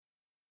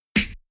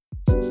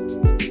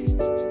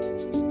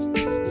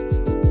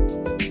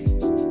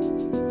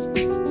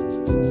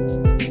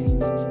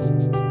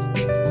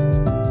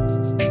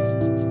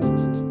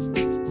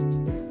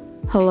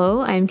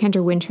Hello, I'm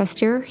Kendra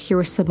Winchester, here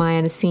with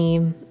Samaya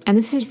Naseem, and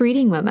this is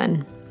Reading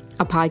Women,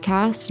 a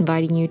podcast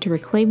inviting you to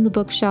reclaim the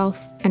bookshelf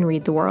and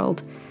read the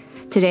world.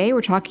 Today,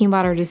 we're talking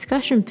about our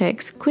discussion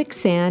picks,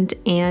 Quicksand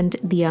and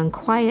The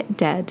Unquiet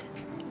Dead.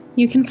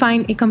 You can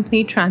find a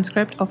complete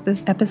transcript of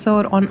this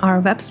episode on our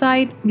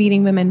website,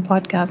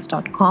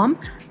 readingwomenpodcast.com,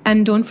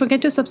 and don't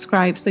forget to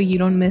subscribe so you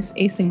don't miss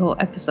a single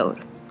episode.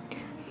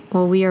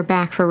 Well, we are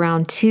back for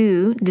round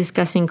 2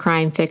 discussing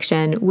crime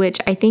fiction, which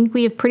I think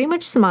we have pretty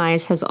much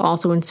surmised has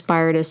also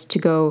inspired us to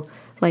go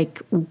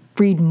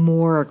read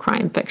more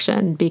crime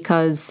fiction,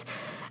 because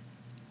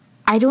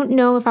I don't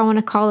know if I want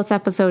to call this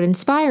episode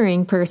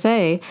inspiring per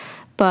se,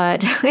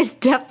 but it's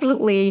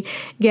definitely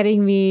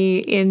getting me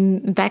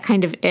in that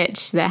kind of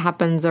itch that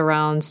happens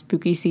around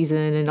spooky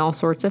season and all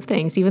sorts of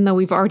things, even though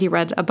we've already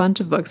read a bunch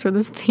of books for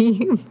this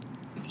theme.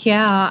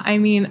 Yeah,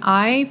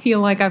 I feel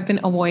like I've been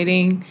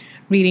avoiding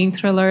reading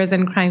thrillers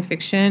and crime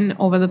fiction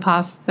over the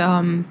past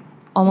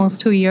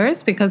almost 2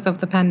 years because of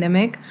the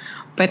pandemic.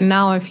 But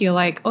now I feel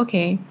like,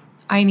 okay,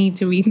 I need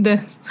to read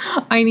this.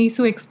 I need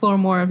to explore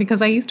more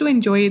because I used to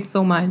enjoy it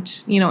so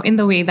much, in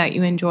the way that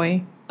you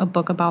enjoy a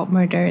book about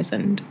murders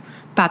and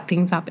bad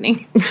things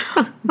happening.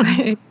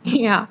 But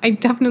yeah, I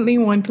definitely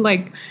want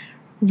to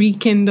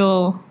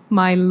rekindle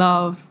my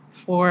love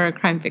for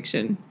crime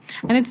fiction.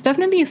 And it's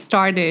definitely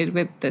started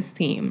with this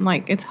theme.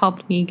 It's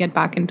helped me get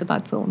back into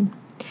that zone.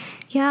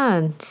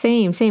 Yeah,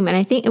 same.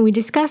 And we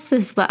discussed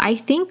this, but I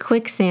think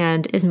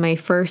Quicksand is my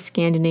first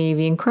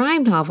Scandinavian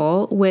crime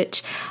novel,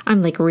 which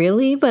I'm like,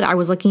 really? But I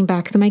was looking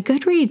back at my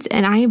Goodreads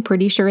and I am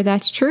pretty sure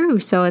that's true.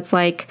 So it's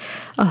like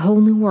a whole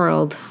new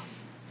world.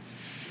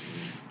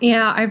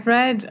 Yeah, I've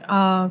read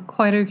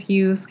quite a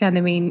few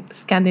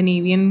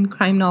Scandinavian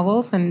crime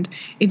novels, and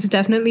it's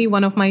definitely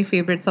one of my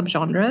favorite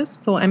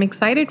subgenres. So I'm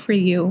excited for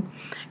you.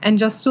 And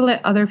just to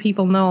let other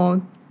people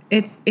know,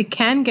 it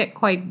can get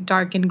quite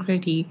dark and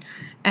gritty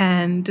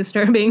and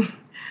disturbing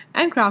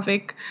and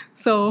graphic.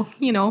 So,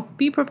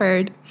 be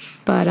prepared.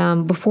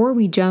 But before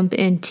we jump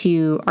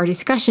into our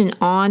discussion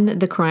on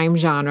the crime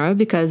genre,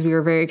 because we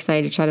were very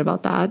excited to chat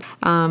about that,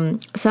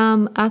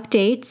 some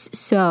updates.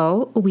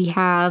 So we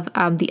have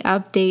the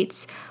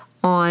updates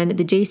on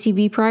the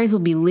JCB Prize will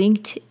be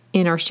linked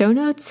in our show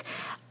notes.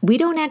 We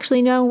don't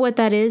actually know what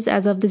that is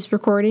as of this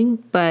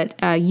recording, but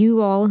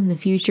you all in the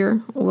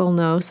future will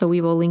know, so we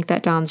will link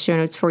that down in the show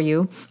notes for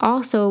you.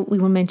 Also, we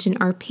will mention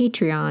our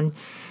Patreon.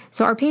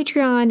 So our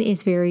Patreon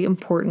is very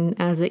important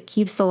as it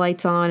keeps the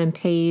lights on and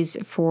pays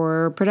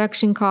for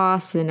production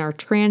costs and our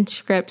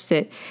transcripts.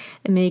 It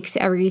makes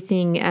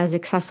everything as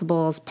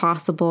accessible as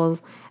possible,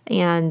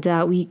 and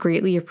we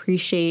greatly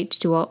appreciate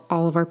to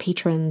all of our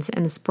patrons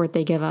and the support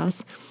they give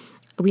us.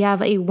 We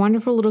have a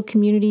wonderful little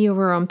community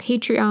over on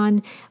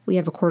Patreon. We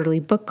have a quarterly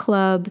book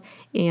club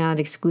and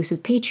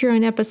exclusive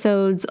Patreon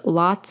episodes,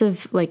 lots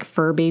of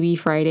Fur Baby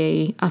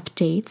Friday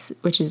updates,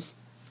 which is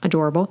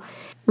adorable.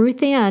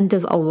 Ruth Ann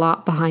does a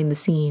lot behind the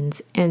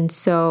scenes. And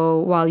so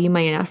while you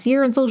might not see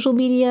her on social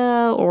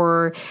media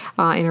or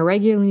in a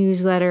regular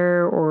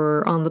newsletter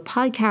or on the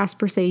podcast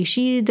per se,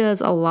 she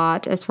does a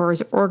lot as far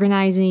as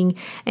organizing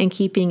and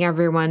keeping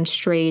everyone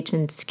straight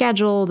and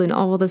scheduled and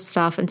all of this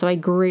stuff. And so I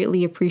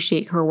greatly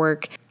appreciate her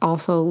work.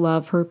 Also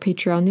love her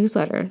Patreon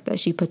newsletter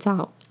that she puts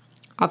out.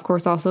 Of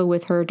course, also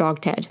with her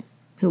dog Ted,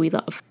 who we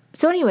love.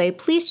 So anyway,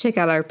 please check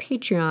out our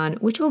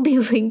Patreon, which will be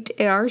linked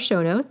in our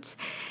show notes.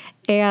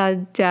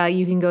 And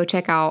you can go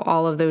check out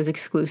all of those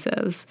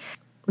exclusives.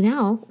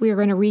 Now we are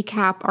going to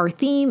recap our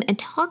theme and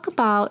talk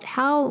about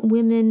how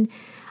women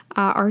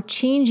are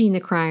changing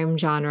the crime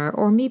genre,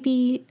 or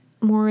maybe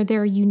more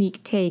their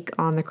unique take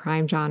on the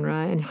crime genre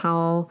and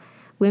how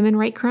women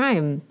write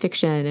crime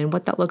fiction and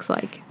what that looks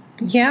like.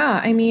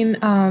 Yeah,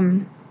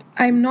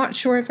 I'm not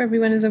sure if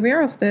everyone is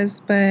aware of this,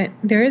 but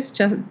there's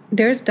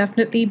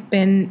definitely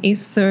been a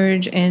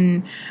surge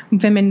in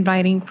women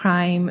writing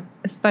crime,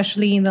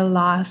 especially in the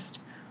last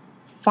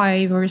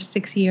 5 or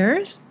 6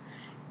 years.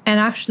 And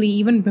actually,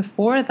 even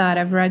before that,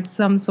 I've read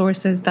some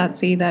sources that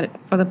say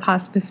that for the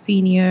past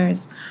 15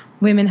 years,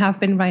 women have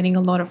been writing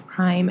a lot of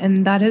crime.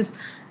 And that has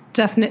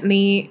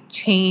definitely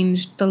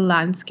changed the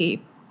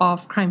landscape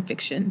of crime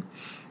fiction.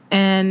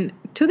 And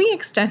to the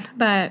extent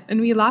that, and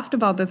we laughed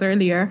about this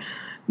earlier,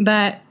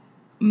 that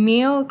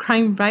male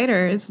crime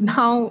writers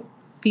now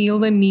feel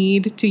the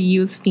need to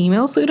use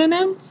female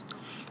pseudonyms.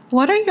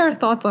 What are your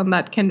thoughts on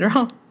that,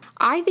 Kendra?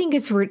 I think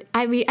it's,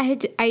 I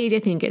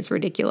think it's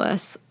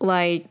ridiculous.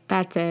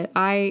 That's it.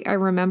 I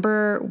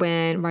remember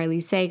when Riley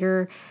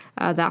Sager,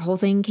 that whole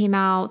thing came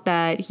out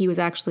that he was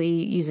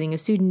actually using a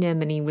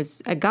pseudonym and he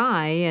was a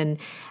guy, and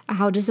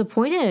how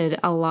disappointed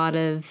a lot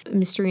of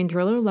mystery and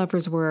thriller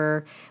lovers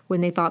were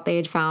when they thought they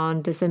had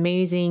found this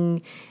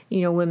amazing,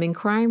 women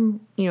crime,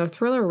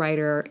 thriller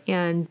writer.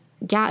 And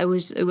yeah, I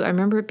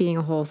remember it being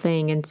a whole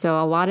thing. And so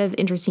a lot of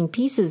interesting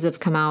pieces have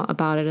come out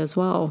about it as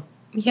well.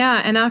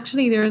 Yeah, and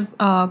actually there's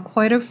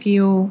quite a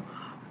few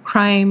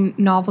crime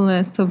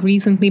novelists who have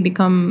recently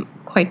become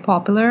quite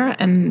popular,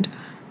 and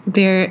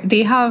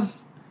they have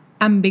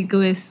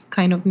ambiguous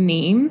kind of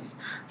names.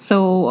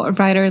 So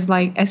writers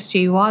like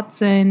S.J.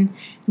 Watson,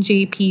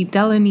 J.P.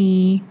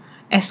 Delaney,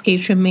 S.K.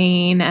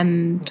 Tremaine,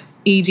 and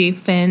A.J.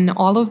 Finn,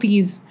 all of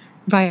these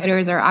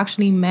writers are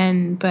actually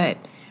men, but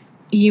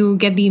you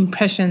get the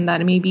impression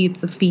that maybe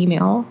it's a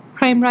female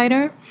crime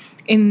writer,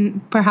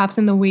 perhaps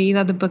in the way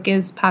that the book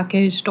is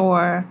packaged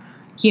or,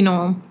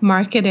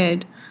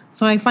 marketed.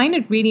 So I find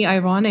it really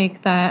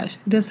ironic that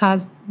this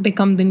has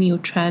become the new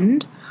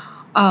trend,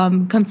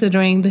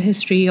 considering the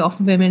history of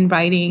women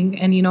writing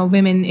and,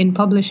 women in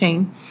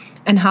publishing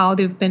and how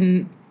they've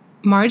been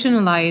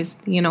marginalized,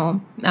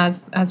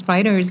 as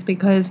writers,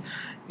 because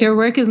their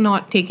work is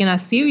not taken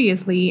as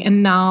seriously.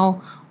 And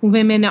now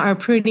women are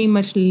pretty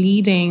much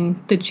leading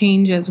the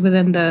changes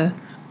within the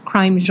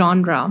crime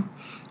genre.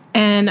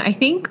 And I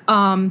think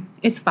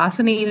it's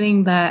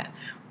fascinating that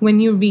when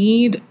you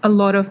read a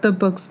lot of the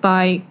books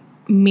by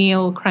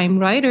male crime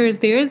writers,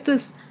 there is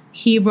this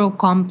hero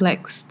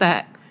complex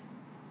that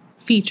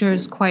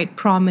features quite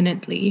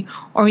prominently.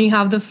 Or you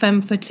have the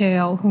femme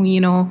fatale who,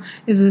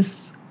 is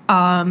this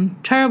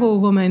terrible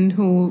woman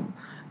who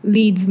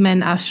leads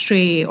men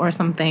astray or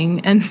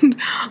something. And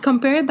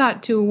compare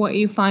that to what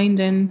you find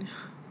in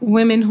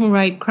women who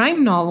write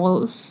crime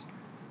novels.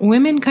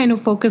 Women kind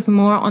of focus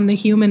more on the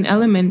human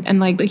element and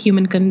like the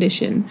human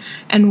condition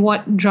and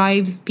what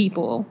drives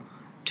people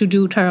to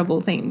do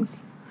terrible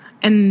things.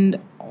 And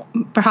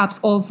perhaps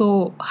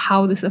also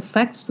how this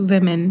affects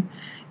women.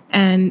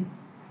 And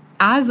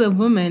as a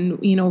woman,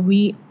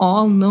 we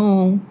all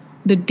know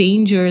the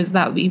dangers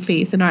that we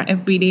face in our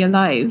everyday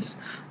lives.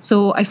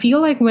 So I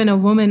feel like when a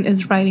woman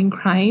is writing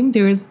crime,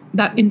 there's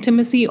that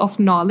intimacy of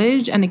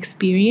knowledge and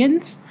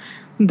experience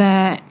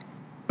that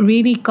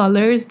really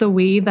colors the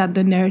way that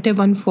the narrative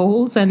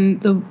unfolds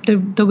and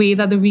the way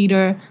that the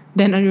reader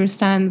then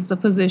understands the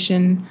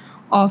position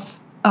of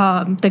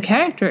the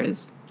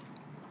characters,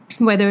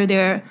 whether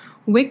they're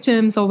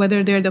victims or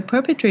whether they're the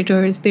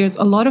perpetrators. There's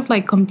a lot of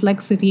like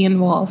complexity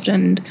involved,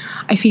 and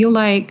I feel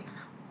like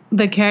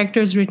the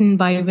characters written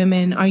by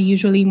women are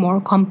usually more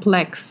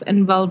complex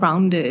and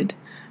well-rounded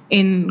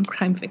in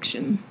crime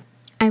fiction.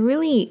 I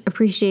really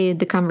appreciated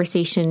the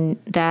conversation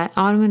that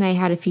Autumn and I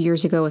had a few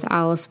years ago with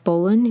Alice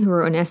Bolan, who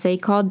wrote an essay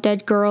called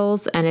Dead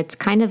Girls. And it's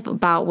kind of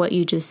about what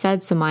you just said,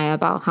 Samaya,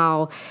 about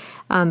how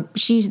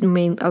she's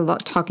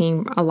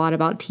talking a lot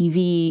about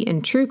TV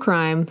and true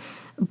crime,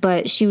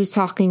 but she was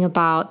talking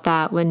about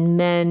that when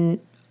men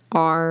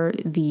are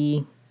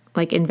the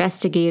like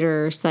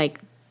investigators, like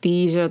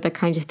these are the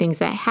kinds of things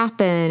that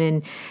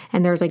happen,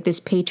 and there's like this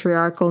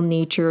patriarchal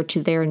nature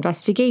to their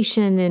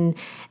investigation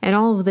and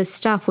all of this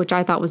stuff, which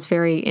I thought was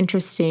very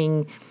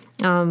interesting.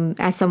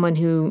 As someone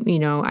who,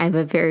 I have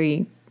a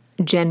very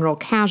general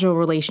casual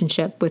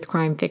relationship with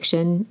crime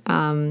fiction.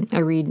 I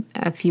read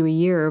a few a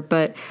year,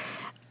 but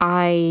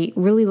I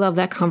really love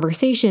that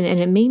conversation,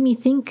 and it made me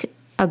think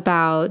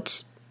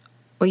about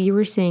what you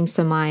were saying,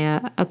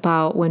 Samaya,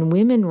 about when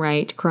women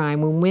write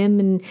crime, when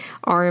women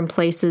are in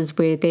places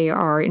where they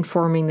are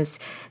informing this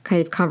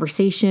kind of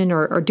conversation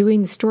or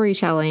doing the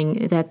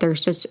storytelling, that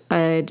there's just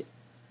a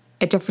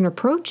different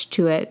approach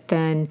to it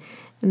than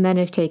men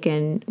have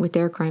taken with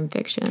their crime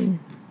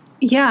fiction.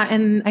 Yeah,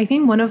 and I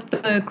think one of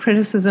the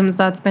criticisms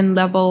that's been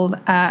leveled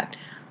at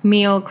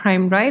male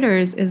crime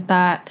writers is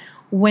that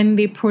when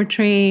they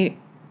portray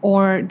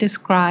or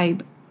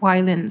describe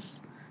violence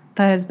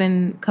that has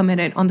been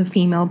committed on the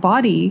female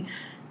body,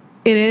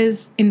 it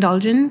is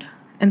indulgent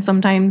and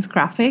sometimes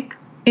graphic.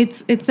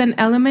 It's an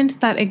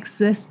element that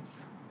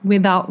exists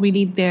without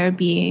really there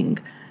being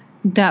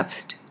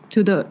depth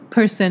to the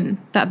person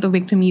that the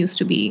victim used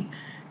to be.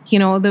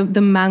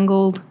 The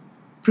mangled,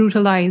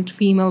 brutalized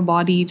female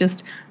body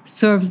just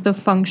serves the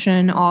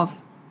function of,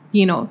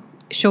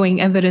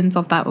 showing evidence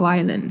of that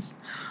violence.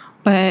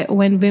 But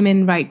when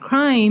women write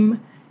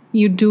crime,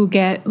 you do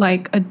get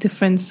like a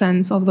different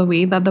sense of the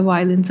way that the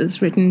violence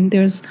is written.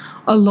 There's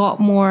a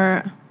lot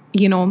more,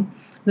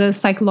 the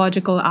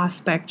psychological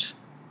aspect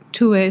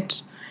to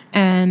it.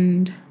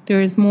 And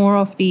there's more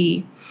of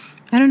the,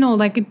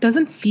 it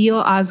doesn't feel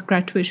as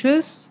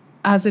gratuitous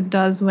as it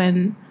does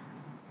when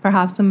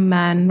perhaps a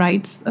man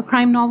writes a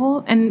crime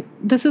novel. And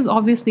this is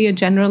obviously a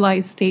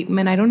generalized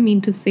statement. I don't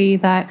mean to say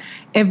that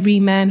every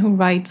man who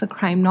writes a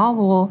crime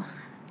novel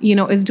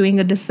is doing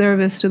a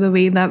disservice to the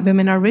way that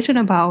women are written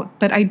about.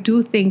 But I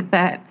do think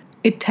that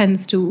it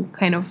tends to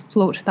kind of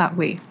float that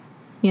way.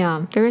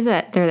 Yeah, there's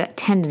that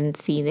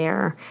tendency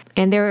there.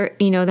 And there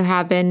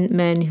have been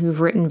men who've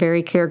written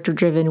very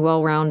character-driven,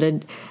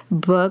 well-rounded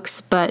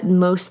books, but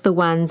most of the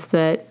ones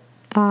that,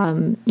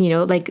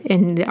 like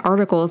in the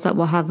articles that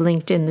we'll have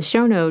linked in the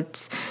show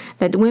notes,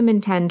 that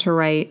women tend to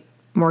write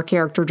more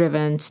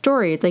character-driven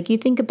stories. Like you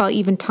think about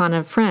even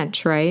Tana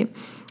French, right?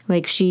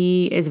 Like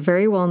she is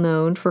very well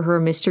known for her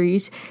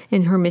mysteries,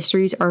 and her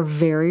mysteries are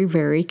very,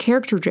 very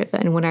character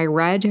driven. When I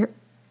read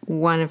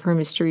one of her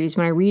mysteries,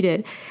 when I read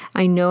it,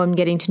 I know I'm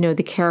getting to know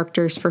the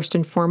characters first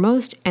and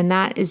foremost. And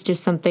that is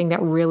just something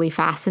that really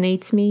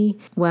fascinates me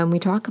when we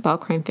talk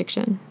about crime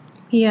fiction.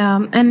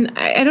 Yeah. And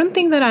I don't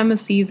think that I'm a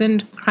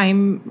seasoned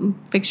crime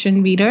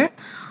fiction reader.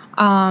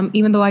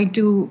 Even though I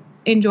do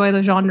enjoy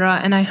the genre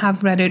and I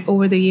have read it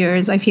over the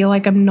years, I feel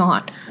like I'm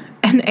not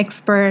an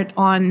expert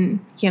on,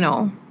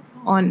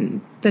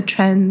 on the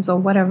trends or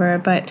whatever.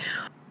 But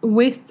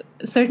with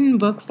certain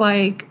books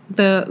like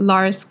the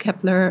Lars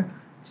Kepler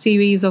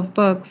series of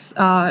books,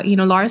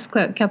 Lars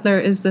Kepler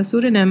is the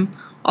pseudonym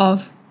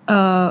of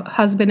a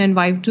husband and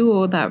wife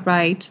duo that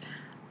write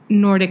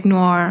Nordic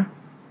noir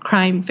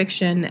crime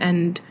fiction.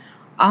 And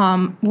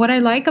what I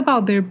like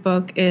about their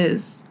book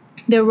is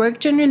their work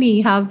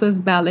generally has this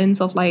balance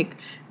of like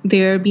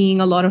there being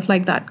a lot of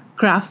like that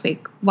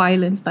graphic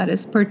violence that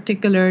is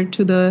particular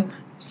to the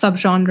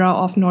subgenre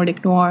of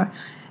Nordic noir.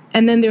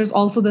 And then there's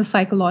also the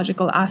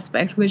psychological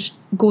aspect, which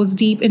goes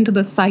deep into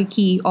the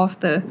psyche of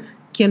the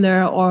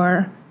killer,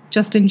 or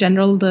just in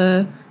general,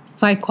 the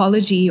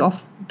psychology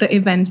of the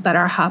events that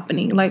are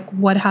happening, like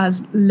what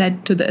has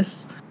led to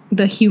this,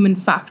 the human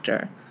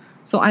factor.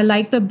 So I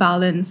like the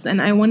balance.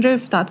 And I wonder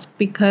if that's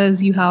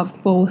because you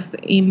have both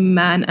a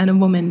man and a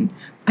woman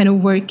kind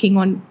of working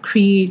on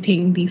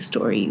creating these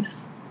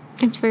stories.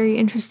 It's very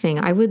interesting.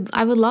 I would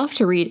love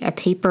to read a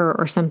paper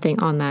or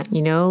something on that,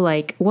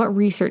 like what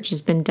research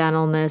has been done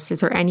on this. Is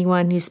there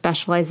anyone who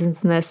specializes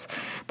in this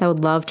that would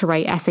love to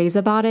write essays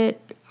about it?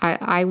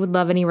 I would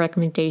love any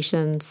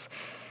recommendations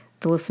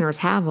the listeners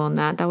have on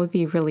that. That would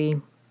be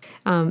really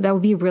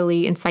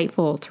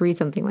insightful to read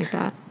something like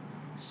that.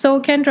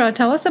 So Kendra,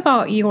 tell us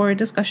about your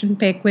discussion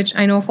pick, which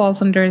I know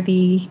falls under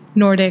the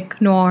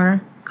Nordic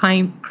noir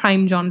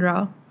crime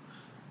genre.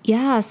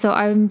 Yeah, so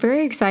I'm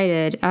very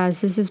excited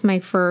as this is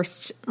my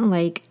first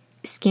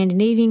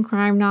Scandinavian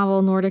crime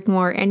novel, Nordic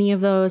noir, any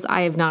of those.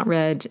 I have not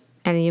read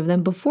any of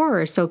them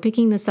before. So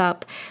picking this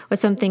up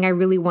was something I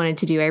really wanted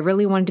to do. I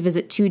really wanted to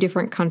visit two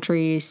different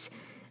countries'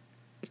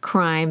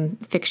 crime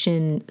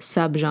fiction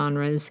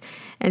subgenres.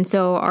 And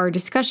so our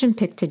discussion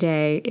pick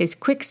today is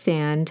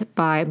Quicksand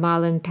by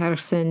Malin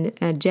Persson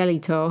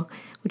Gelito,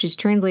 which is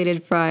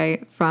translated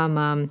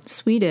from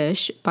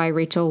Swedish by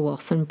Rachel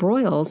Wilson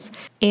Broyles.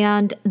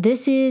 And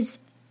this is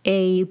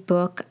a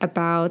book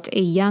about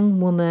a young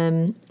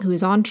woman who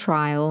is on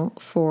trial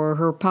for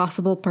her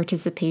possible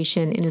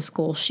participation in a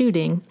school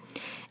shooting.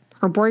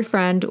 Her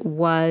boyfriend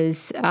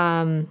was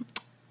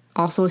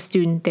also a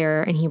student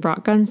there, and he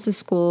brought guns to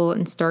school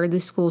and started the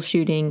school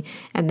shooting,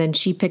 and then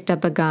she picked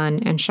up a gun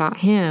and shot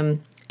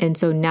him. And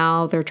so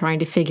now they're trying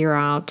to figure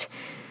out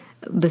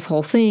this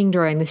whole thing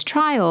during this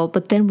trial,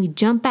 but then we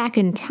jump back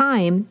in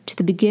time to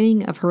the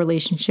beginning of her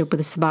relationship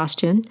with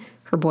Sebastian,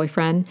 her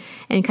boyfriend,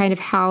 and kind of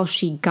how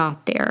she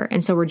got there.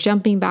 And so we're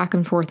jumping back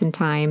and forth in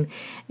time,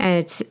 and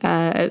it's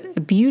a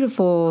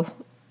beautiful,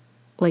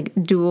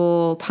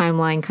 dual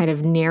timeline kind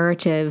of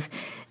narrative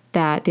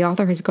that the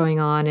author has going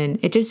on, and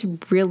it just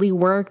really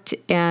worked.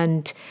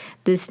 And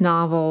this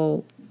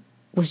novel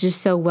was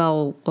just so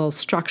well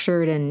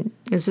structured, and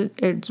it's a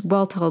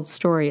well-told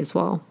story as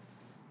well.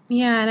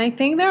 Yeah, and I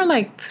think there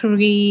are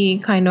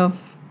three kind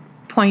of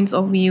points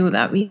of view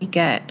that we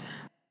get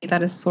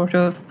that is sort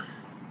of,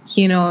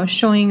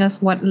 showing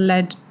us what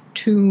led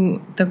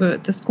to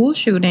the school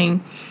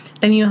shooting.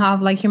 Then you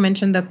have, like you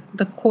mentioned,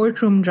 the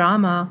courtroom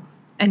drama,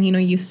 and,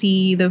 you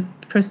see the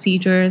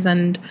procedures,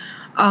 and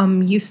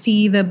you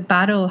see the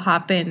battle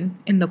happen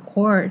in the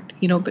court,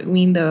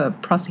 between the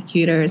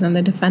prosecutors and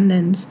the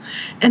defendants.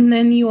 And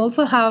then you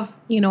also have,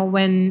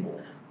 when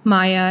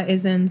Maya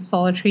is in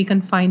solitary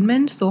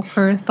confinement, so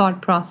her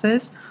thought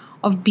process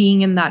of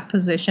being in that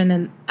position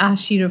and as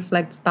she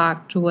reflects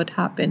back to what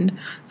happened.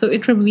 So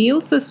it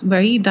reveals this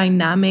very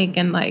dynamic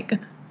and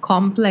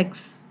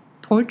complex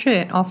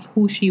portrait of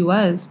who she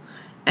was,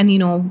 and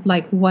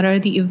what are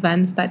the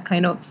events that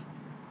kind of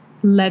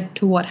led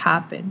to what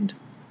happened.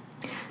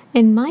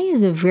 And Maya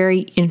is a very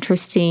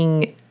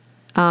interesting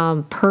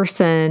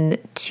person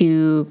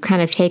to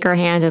kind of take our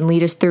hand and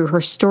lead us through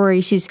her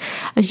story. She's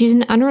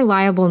an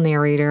unreliable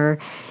narrator,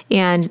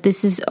 and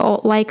this is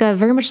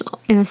very much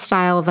in the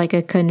style of a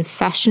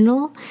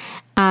confessional.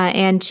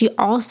 And she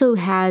also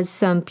has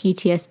some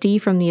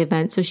PTSD from the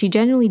event, so she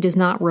generally does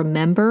not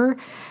remember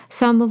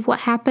some of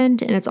what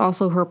happened, and it's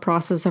also her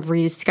process of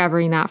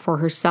rediscovering that for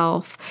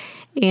herself.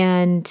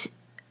 And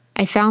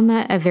I found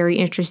that a very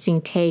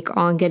interesting take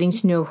on getting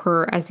to know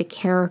her as a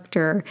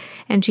character,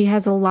 and she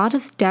has a lot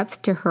of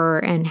depth to her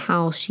and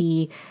how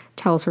she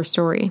tells her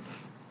story.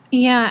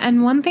 Yeah,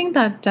 and one thing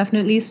that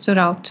definitely stood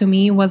out to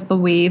me was the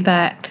way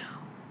that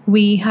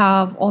we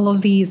have all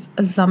of these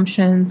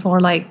assumptions or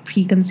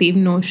preconceived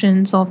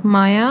notions of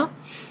Maya,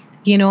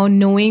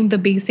 knowing the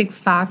basic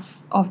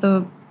facts of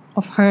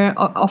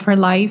her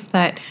life,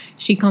 that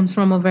she comes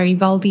from a very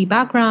wealthy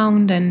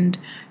background and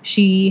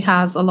she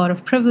has a lot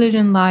of privilege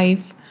in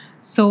life.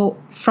 So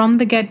from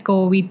the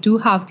get-go, we do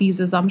have these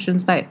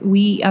assumptions that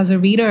we as a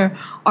reader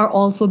are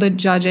also the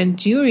judge and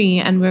jury,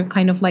 and we're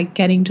kind of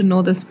getting to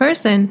know this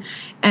person.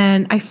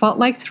 And I felt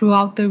like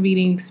throughout the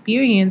reading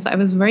experience, I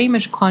was very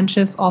much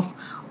conscious of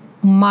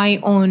my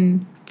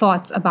own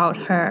thoughts about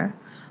her.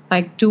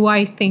 Do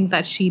I think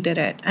that she did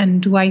it?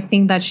 And do I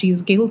think that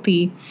she's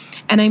guilty?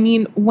 And I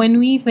mean, when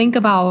we think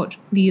about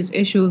these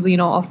issues,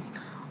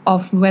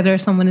 of whether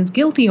someone is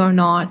guilty or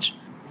not.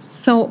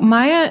 So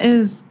Maya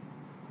is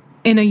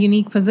in a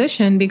unique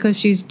position because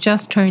she's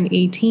just turned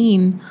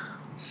 18.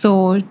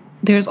 So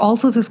there's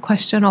also this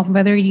question of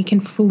whether you can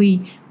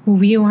fully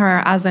view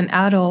her as an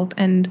adult.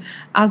 And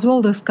as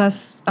we'll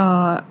discuss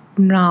now,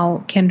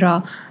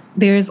 Kendra,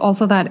 there's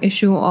also that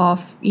issue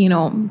of,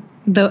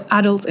 the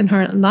adults in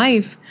her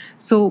life.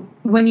 So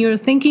when you're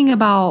thinking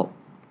about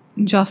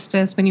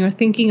justice, when you're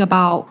thinking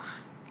about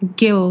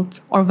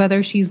guilt or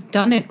whether she's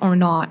done it or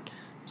not,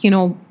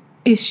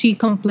 is she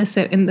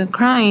complicit in the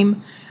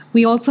crime?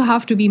 We also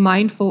have to be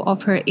mindful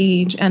of her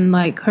age and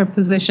like her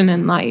position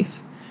in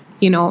life,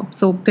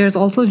 so there's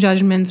also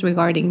judgments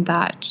regarding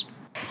that.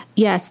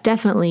 Yes,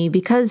 definitely,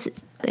 because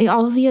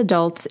all of the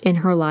adults in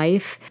her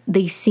life,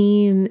 they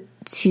seem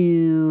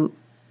to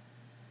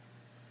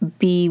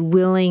be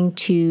willing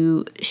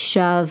to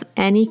shove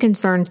any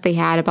concerns they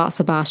had about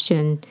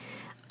Sebastian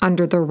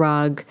under the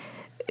rug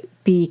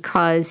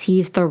because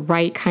he's the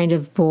right kind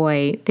of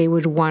boy they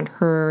would want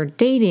her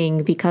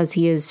dating, because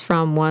he is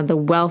from one of the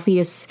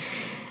wealthiest,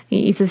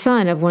 he's the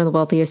son of one of the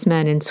wealthiest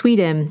men in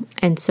Sweden.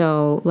 And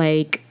so,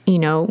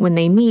 when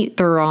they meet,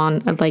 they're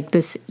on like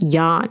this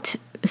yacht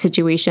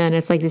situation.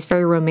 It's like this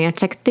very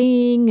romantic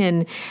thing.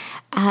 And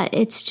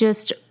it's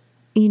just,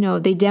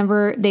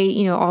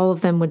 all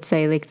of them would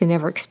say, like, they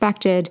never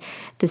expected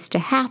this to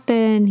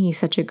happen. He's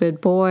such a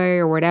good boy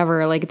or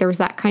whatever. Like, there was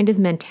that kind of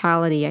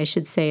mentality, I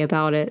should say,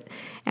 about it.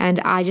 And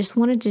I just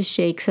wanted to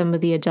shake some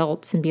of the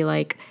adults and be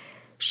like,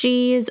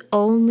 she is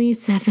only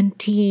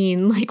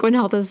 17, like, when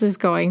all this is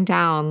going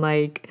down,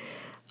 like,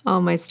 oh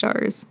my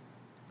stars.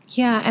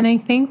 Yeah, and I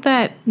think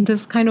that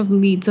this kind of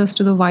leads us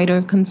to the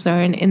wider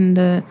concern in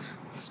the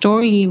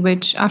story,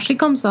 which actually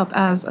comes up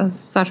as a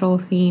subtle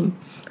theme,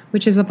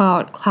 which is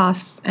about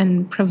class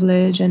and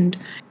privilege and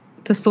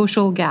the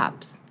social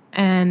gaps.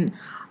 And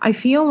I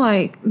feel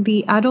like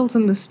the adults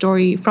in the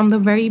story, from the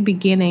very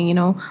beginning,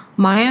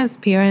 Maya's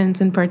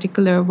parents in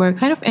particular were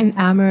kind of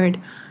enamored.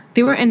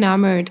 They were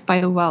enamored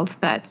by the wealth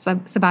that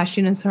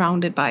Sebastian is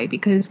surrounded by,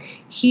 because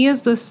he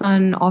is the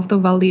son of the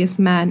wealthiest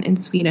man in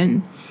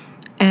Sweden.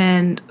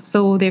 And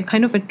so they're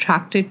kind of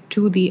attracted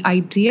to the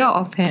idea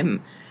of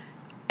him.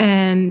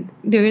 And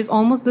there is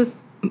almost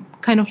this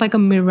kind of like a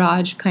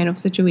mirage kind of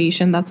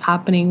situation that's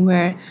happening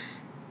where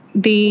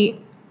they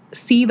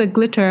see the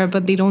glitter,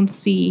 but they don't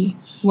see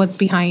what's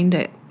behind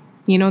it.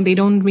 They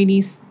don't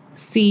really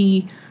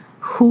see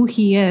who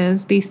he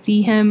is. They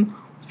see him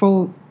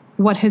for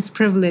what his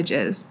privilege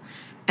is.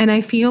 And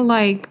I feel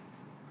like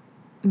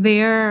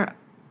their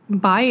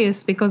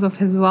bias because of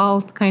his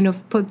wealth kind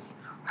of puts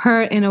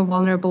her in a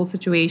vulnerable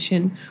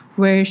situation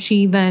where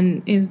she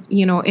then is,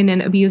 in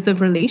an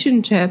abusive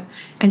relationship,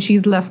 and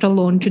she's left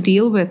alone to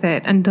deal with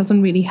it and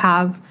doesn't really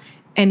have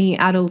any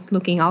adults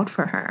looking out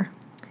for her.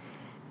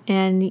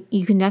 And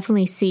you can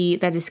definitely see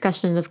that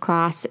discussion of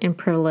class and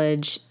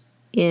privilege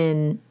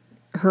in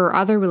her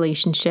other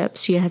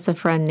relationships. She has a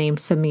friend named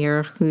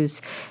Samir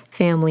whose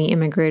family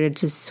immigrated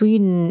to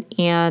Sweden,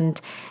 and,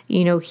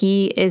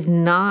 he is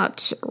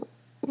not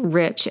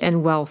rich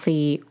and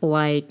wealthy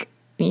like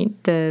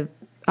the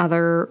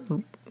other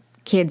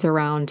kids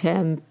around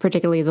him,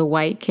 particularly the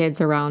white kids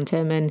around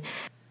him. And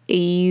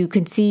you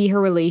can see her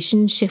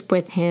relationship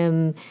with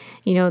him,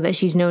 that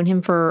she's known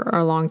him for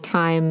a long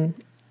time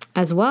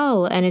as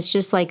well. And it's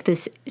just like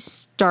this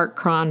stark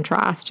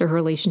contrast to her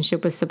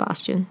relationship with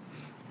Sebastian.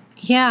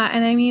 Yeah,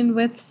 and I mean,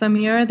 with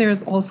Samir,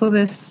 there's also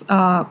this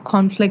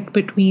conflict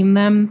between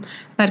them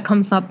that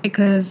comes up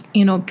because,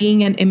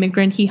 being an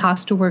immigrant, he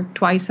has to work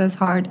twice as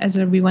hard as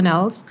everyone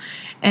else.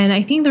 And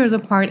I think there's a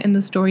part in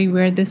the story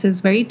where this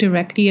is very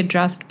directly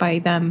addressed by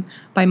them,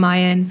 by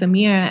Maya and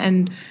Samir.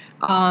 And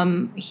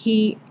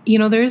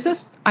there's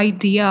this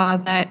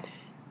idea that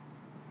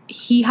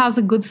he has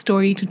a good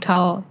story to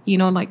tell,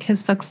 like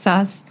his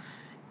success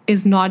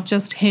is not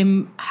just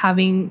him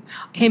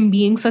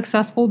being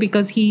successful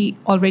because he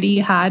already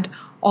had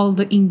all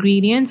the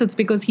ingredients. It's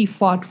because he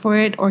fought for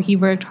it or he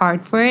worked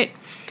hard for it.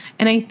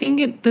 And I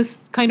think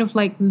this kind of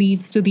like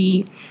leads to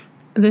the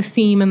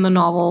theme in the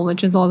novel,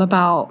 which is all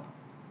about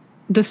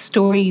the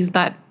stories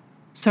that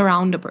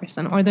surround a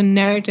person, or the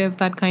narrative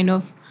that kind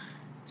of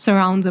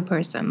surrounds a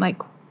person.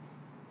 Like,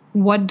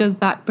 what does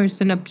that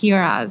person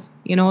appear as?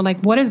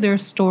 Like, what is their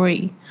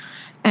story?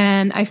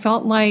 And I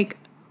felt like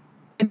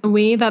in the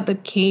way that the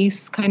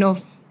case kind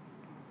of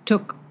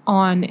took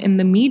on in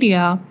the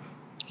media,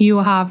 you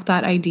have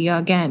that idea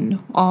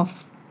again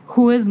of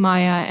who is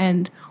Maya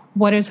and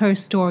what is her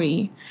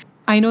story.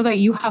 I know that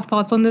you have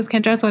thoughts on this,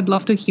 Kendra, so I'd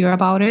love to hear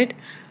about it,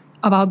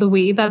 about the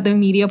way that the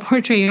media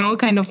portrayal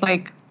kind of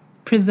like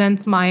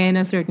presents Maya in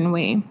a certain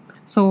way.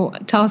 So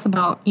tell us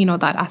about,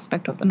 that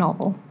aspect of the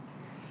novel.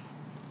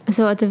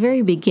 So at the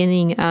very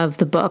beginning of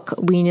the book,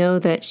 we know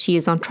that she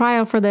is on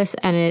trial for this,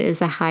 and it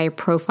is a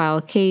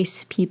high-profile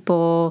case.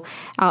 People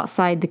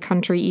outside the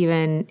country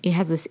even, it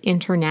has this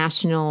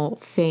international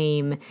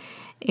fame.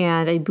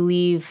 And I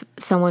believe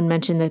someone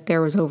mentioned that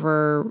there was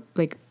over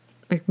like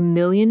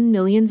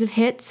millions of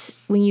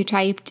hits when you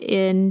typed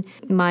in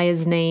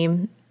Maya's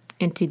name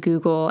into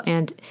Google.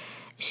 And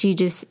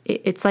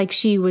it's like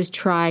she was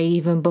tried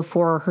even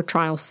before her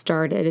trial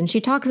started. And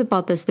she talks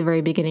about this at the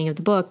very beginning of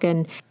the book,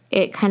 and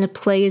it kind of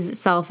plays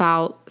itself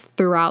out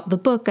throughout the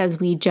book as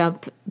we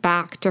jump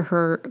back to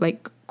her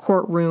like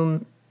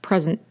courtroom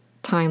present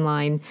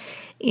timeline.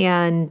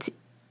 And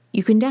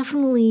you can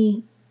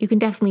definitely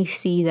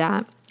see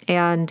that.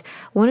 And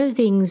one of the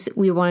things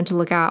we wanted to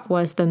look at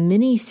was the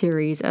mini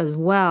series as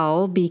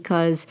well,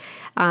 because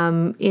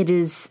it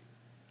is,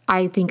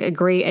 I think, a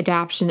great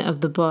adaptation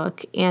of the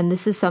book. And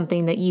this is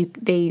something that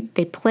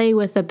they play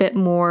with a bit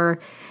more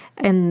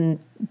in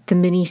the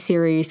mini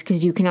series,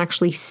 because you can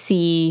actually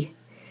see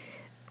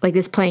like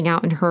this playing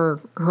out in her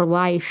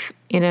life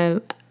in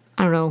a,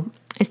 I don't know,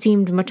 it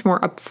seemed much more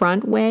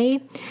upfront way,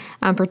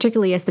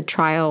 particularly as the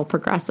trial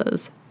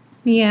progresses.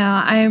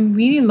 Yeah, I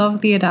really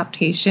love the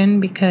adaptation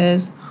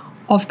because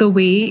of the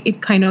way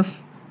it kind of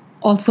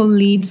also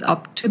leads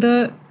up to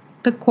the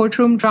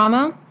courtroom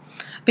drama.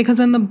 Because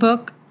in the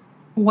book,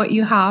 what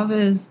you have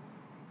is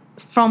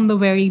from the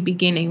very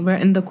beginning, we're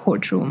in the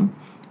courtroom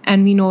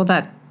and we know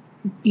that,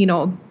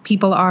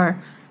 people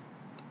are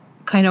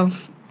kind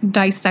of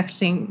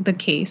dissecting the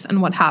case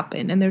and what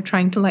happened, and they're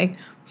trying to like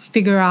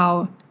figure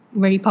out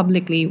very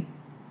publicly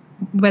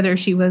whether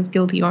she was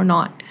guilty or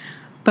not.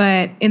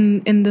 But in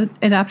the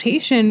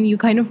adaptation, you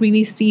kind of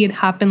really see it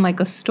happen like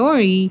a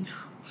story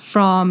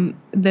from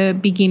the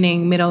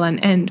beginning, middle, and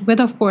end, with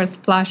of course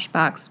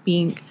flashbacks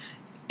being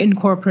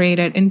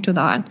incorporated into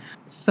that.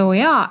 So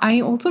yeah,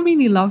 I also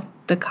really love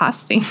the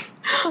casting,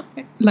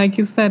 like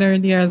you said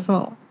earlier as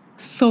well.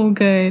 So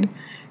good.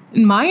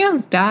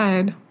 Maya's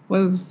dad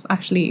was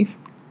actually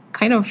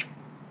kind of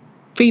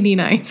pretty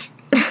nice.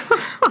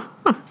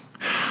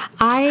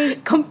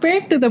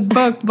 Compared to the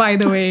book, by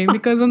the way,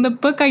 because in the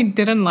book I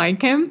didn't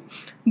like him,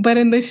 but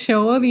in the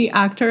show the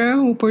actor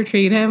who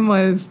portrayed him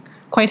was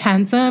quite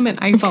handsome, and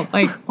I felt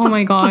like, oh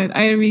my god,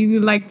 I really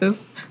like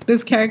this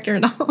character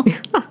now.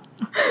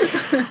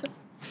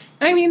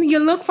 I mean, you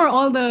look for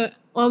all the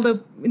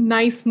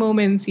nice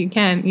moments you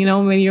can,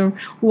 when you're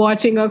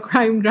watching a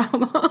crime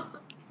drama.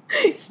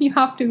 You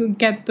have to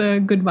get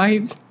the good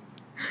vibes.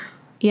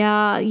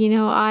 Yeah,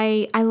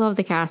 I love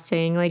the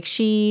casting. Like,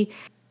 she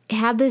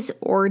had this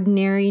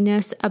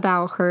ordinariness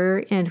about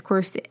her, and of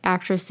course the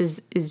actress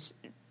is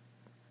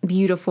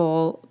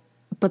beautiful,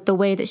 but the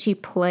way that she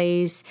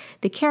plays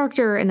the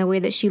character and the way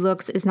that she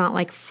looks is not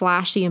like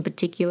flashy in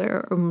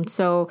particular.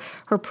 So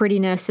her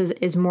prettiness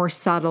is more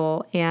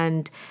subtle,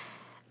 and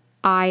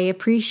I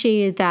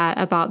appreciated that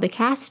about the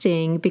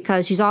casting,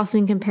 because she's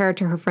often compared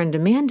to her friend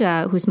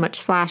Amanda, who's much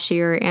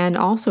flashier and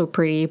also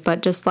pretty,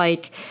 but just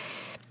like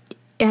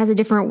it has a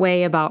different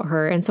way about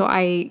her. And so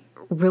I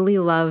really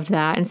loved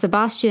that. And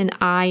Sebastian,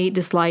 I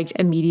disliked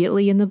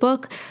immediately in the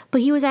book,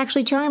 but he was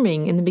actually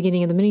charming in the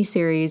beginning of the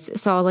miniseries.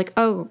 So I was like,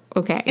 oh,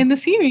 okay. In the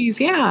series,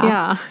 yeah.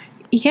 Yeah.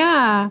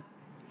 Yeah.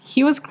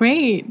 He was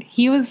great.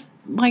 He was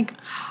like,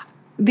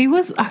 there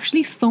was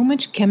actually so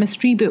much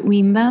chemistry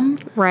between them.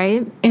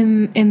 Right.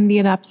 In the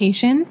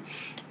adaptation.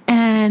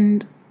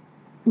 And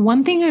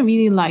one thing I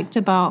really liked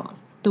about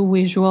the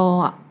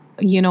visual,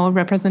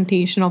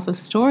 representation of the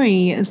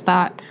story is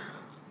that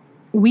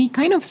we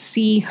kind of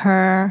see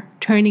her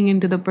turning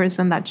into the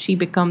person that she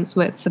becomes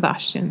with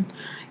Sebastian.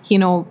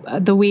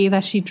 The way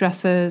that she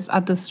dresses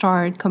at the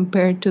start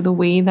compared to the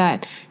way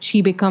that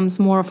she becomes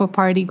more of a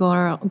party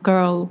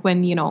girl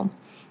when,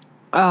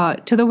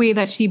 to the way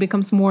that she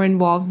becomes more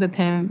involved with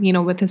him,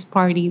 with his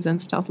parties and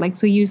stuff. Like,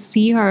 so you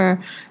see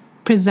her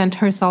present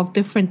herself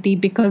differently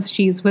because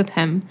she's with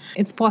him.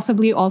 It's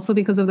possibly also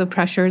because of the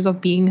pressures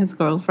of being his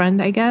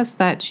girlfriend, I guess,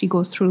 that she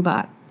goes through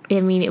that. I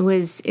mean,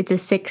 it's a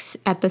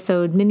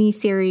 6-episode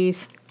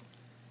miniseries,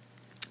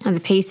 and the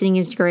pacing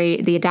is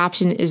great. The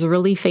adaptation is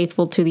really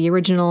faithful to the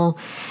original,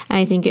 and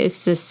I think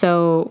it's just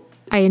so.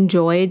 I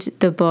enjoyed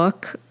the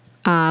book,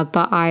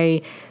 but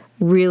I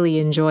really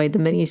enjoyed the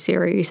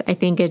miniseries. I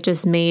think it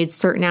just made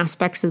certain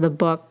aspects of the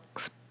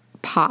books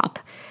pop,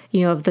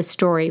 of the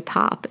story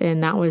pop,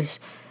 and that was,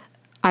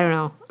 I don't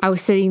know. I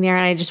was sitting there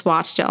and I just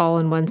watched it all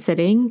in one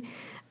sitting,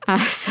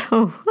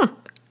 so.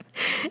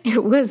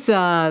 It was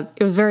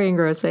very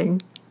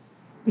engrossing.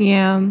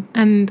 Yeah,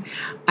 and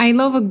I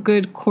love a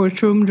good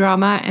courtroom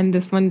drama, and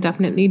this one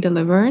definitely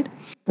delivered.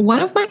 One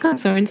of my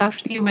concerns,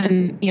 actually,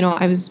 when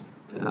I was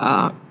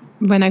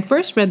when I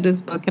first read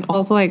this book, and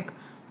also like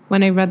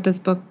when I read this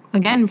book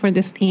again for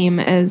this theme,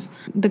 is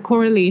the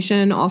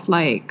correlation of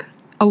like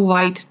a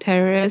white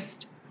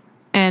terrorist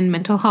and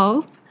mental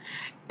health,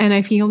 and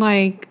I feel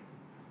like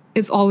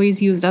it's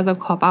always used as a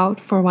cop-out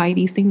for why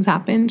these things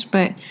happened,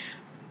 but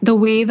the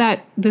way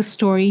that the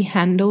story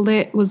handled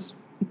it was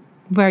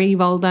very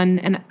well done.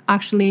 And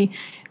actually,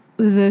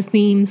 the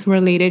themes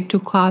related to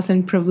class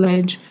and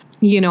privilege,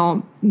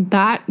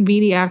 that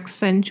really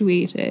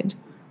accentuated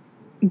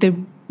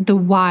the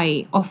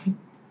why of,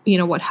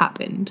 what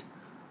happened.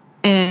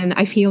 And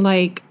I feel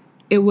like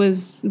it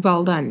was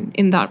well done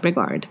in that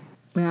regard.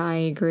 Yeah, I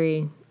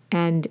agree.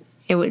 And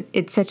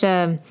it's such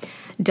a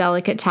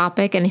delicate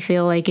topic, and I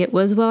feel like it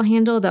was well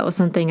handled. That was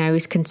something I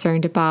was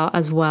concerned about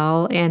as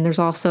well. And there's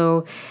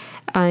also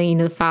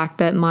The fact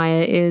that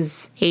Maya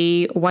is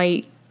a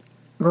white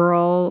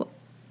girl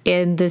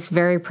in this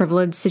very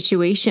privileged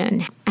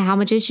situation. How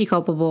much is she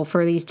culpable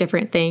for these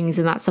different things?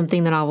 And that's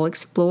something the novel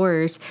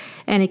explores.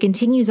 And it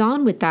continues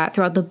on with that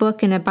throughout the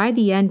book. And by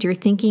the end, you're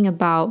thinking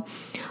about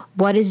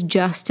what is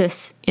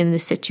justice in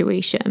this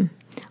situation?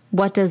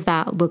 What does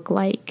that look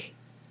like?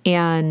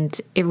 And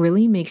it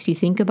really makes you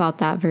think about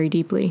that very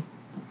deeply.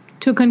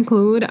 To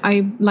conclude,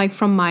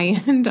 from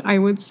my end, I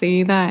would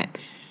say that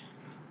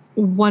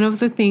one of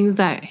the things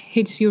that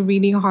hits you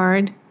really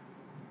hard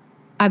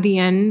at the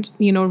end,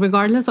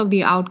 regardless of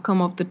the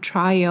outcome of the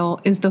trial,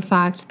 is the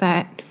fact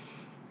that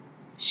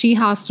she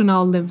has to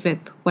now live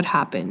with what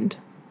happened.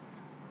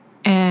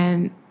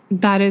 And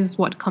that is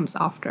what comes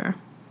after.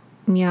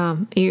 Yeah,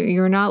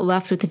 you're not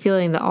left with the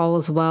feeling that all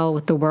is well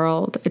with the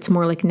world. It's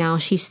more like now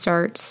she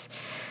starts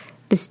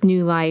this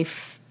new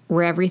life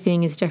where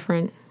everything is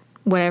different,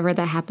 whatever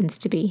that happens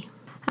to be.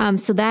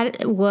 So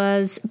that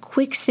was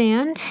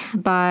Quicksand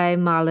by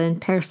Malin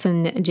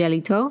Persson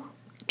Gelito,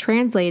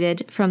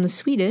 translated from the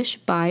Swedish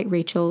by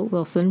Rachel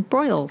Wilson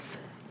Broyles.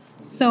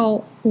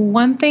 So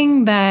one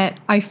thing that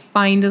I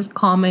find is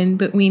common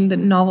between the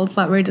novels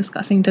that we're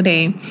discussing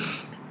today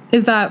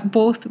is that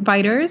both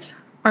writers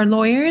are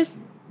lawyers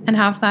and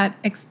have that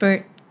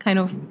expert kind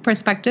of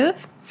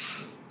perspective.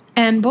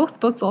 And both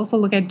books also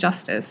look at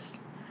justice.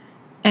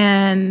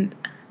 And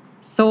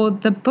so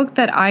the book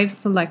that I've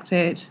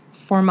selected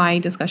for my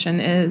discussion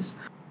is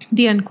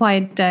The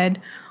Unquiet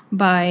Dead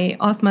by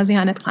Asma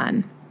Zihanat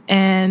Khan.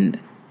 And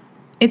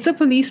it's a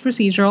police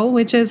procedural,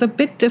 which is a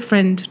bit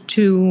different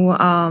to,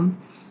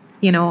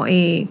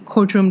 a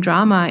courtroom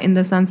drama in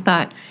the sense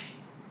that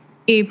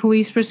a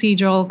police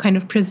procedural kind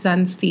of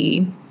presents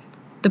the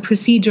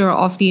procedure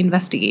of the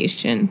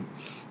investigation.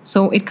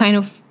 So it kind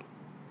of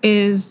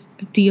is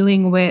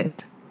dealing with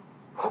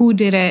who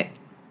did it,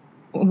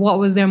 what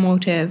was their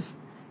motive,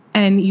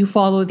 and you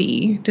follow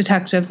the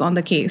detectives on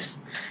the case.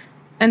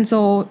 And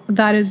so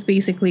that is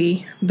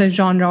basically the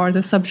genre or the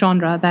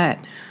subgenre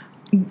that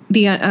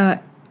the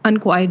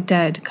Unquiet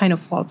Dead kind of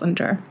falls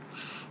under.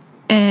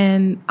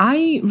 And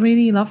I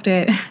really loved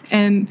it.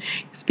 And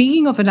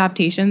speaking of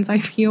adaptations, I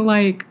feel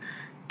like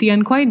The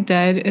Unquiet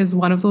Dead is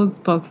one of those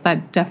books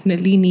that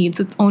definitely needs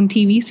its own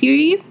TV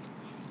series.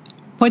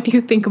 What do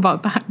you think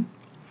about that?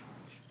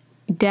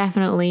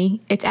 Definitely.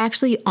 It's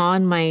actually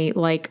on my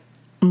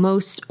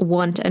most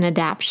want an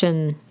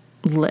adaptation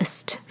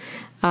list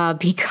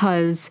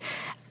because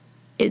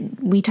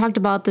we talked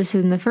about this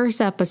in the first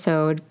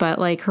episode,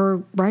 but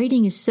her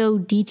writing is so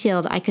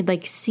detailed. I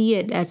could see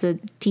it as a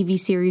TV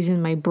series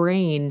in my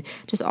brain.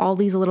 Just all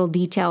these little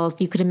details.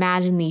 You could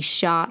imagine these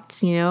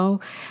shots, it'd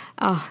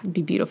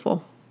be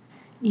beautiful.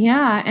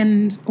 Yeah,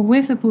 and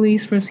with a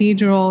police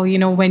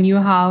procedural, when you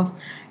have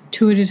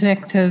two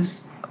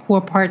detectives who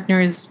are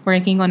partners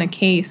working on a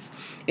case,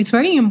 it's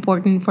very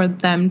important for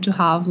them to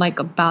have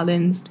a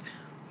balanced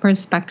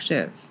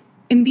perspective.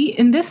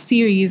 In this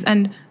series,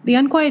 and The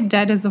Unquiet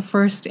Dead is the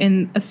first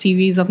in a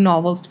series of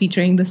novels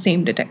featuring the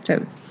same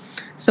detectives.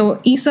 So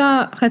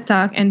Isa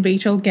Khattak and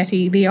Rachel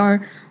Getty, they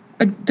are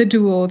the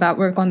duo that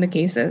work on the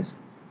cases.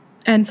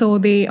 And so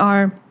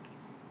they're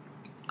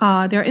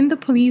in the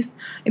police,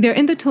 they're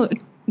in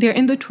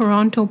the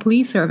Toronto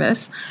Police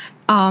Service,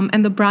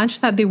 and the branch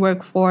that they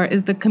work for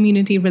is the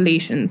Community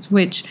Relations,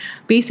 which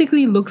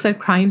basically looks at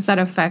crimes that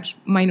affect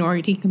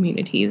minority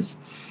communities.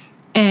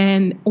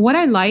 And what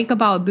I like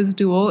about this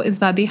duo is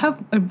that they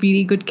have a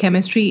really good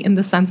chemistry in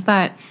the sense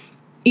that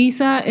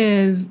Isa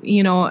is,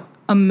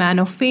 a man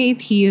of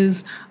faith. He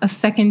is a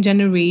second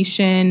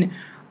generation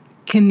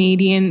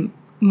Canadian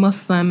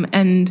Muslim.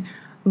 And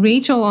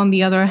Rachel, on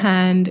the other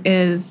hand,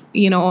 is,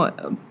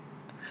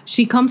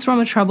 she comes from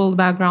a troubled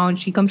background.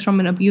 She comes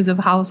from an abusive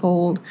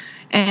household.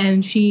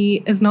 And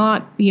she is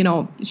not,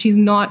 she's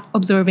not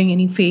observing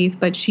any faith,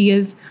 but she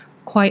is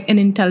quite an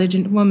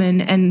intelligent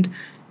woman. And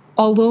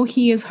although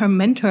he is her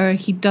mentor,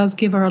 he does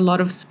give her a lot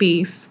of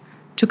space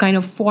to kind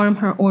of form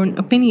her own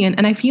opinion.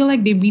 And I feel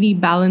like they really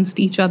balanced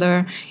each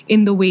other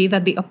in the way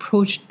that they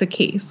approached the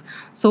case.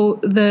 So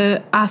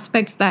the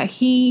aspects that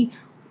he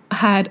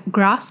had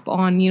grasp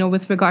on,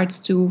 with regards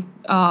to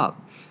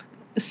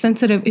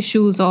sensitive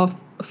issues of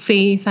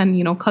faith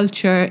and,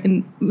 culture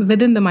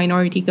within the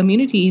minority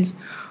communities,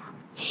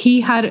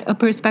 he had a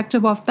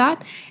perspective of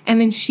that,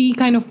 and then she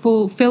kind of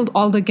filled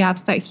all the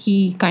gaps that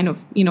he kind of,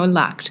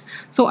 lacked.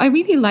 So I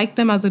really like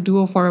them as a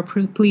duo for a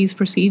police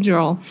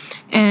procedural.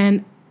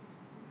 And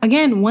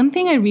again, one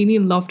thing I really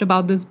loved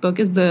about this book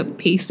is the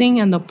pacing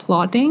and the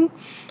plotting.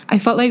 I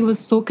felt like it was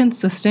so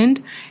consistent,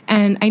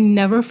 and I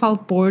never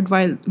felt bored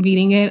while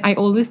reading it. I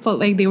always felt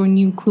like there were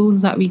new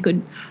clues that we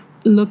could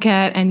look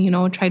at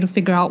and, try to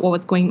figure out what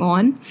was going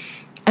on.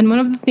 And one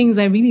of the things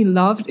I really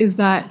loved is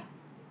that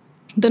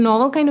the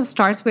novel kind of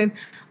starts with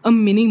a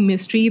mini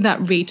mystery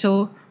that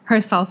Rachel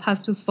herself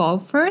has to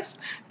solve first,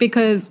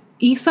 because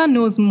Isa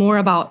knows more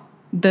about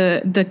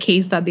the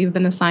case that they've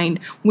been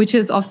assigned, which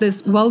is of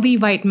this wealthy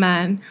white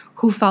man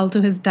who fell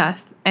to his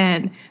death,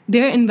 and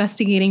they're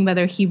investigating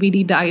whether he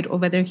really died or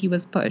whether he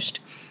was pushed.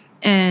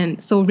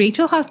 And so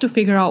Rachel has to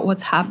figure out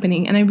what's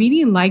happening. And I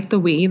really like the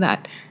way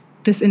that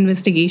this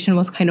investigation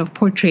was kind of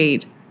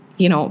portrayed,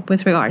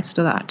 with regards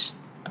to that.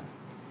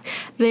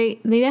 They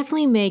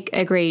definitely make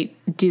a great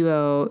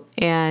duo,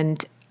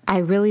 and I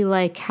really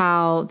like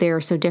how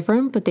they're so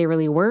different, but they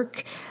really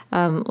work.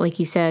 Like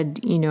you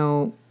said,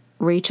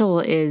 Rachel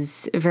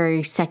is a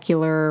very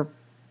secular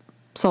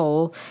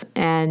soul,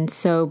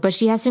 but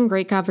she has some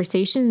great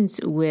conversations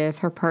with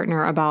her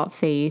partner about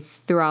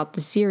faith throughout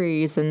the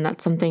series, and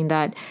that's something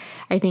that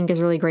I think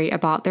is really great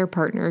about their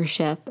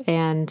partnership.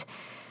 And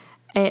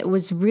it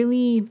was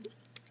really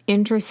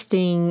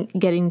interesting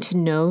getting to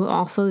know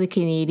also the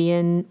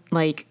Canadian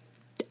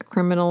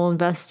criminal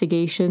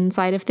investigation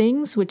side of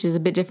things, which is a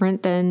bit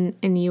different than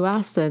in the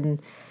US.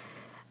 And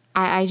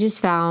I just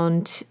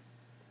found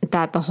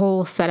that the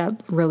whole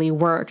setup really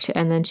worked.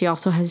 And then she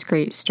also has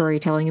great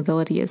storytelling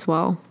ability as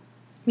well.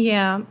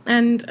 Yeah.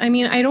 And I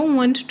mean, I don't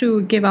want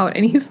to give out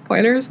any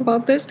spoilers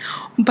about this,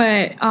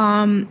 but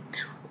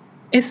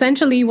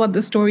essentially what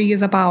the story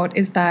is about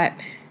is that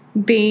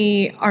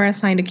they are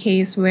assigned a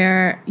case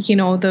where,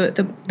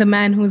 the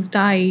man who's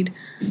died,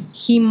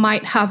 he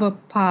might have a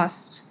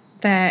past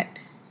that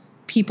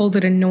people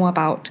didn't know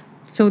about.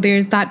 So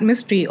there's that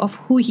mystery of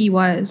who he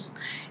was.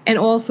 And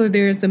also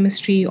there's the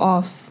mystery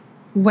of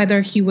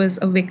whether he was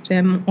a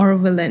victim or a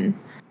villain.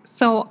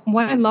 So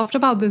what I loved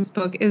about this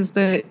book is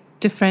the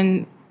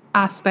different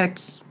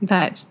aspects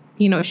that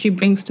she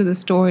brings to the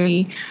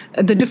story,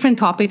 the different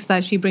topics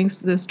that she brings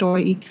to the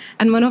story.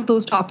 And one of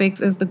those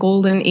topics is the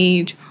golden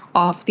age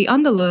of the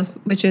Andalus,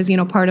 which is,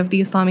 part of the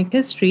Islamic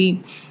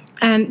history.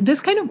 And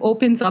this kind of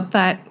opens up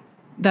that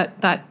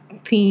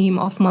theme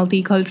of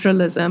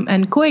multiculturalism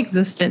and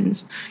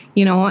coexistence,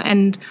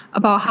 and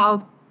about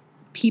how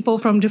people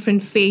from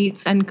different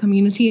faiths and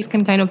communities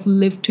can kind of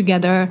live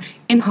together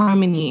in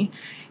harmony.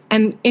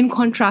 And in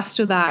contrast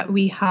to that,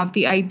 we have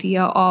the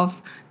idea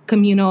of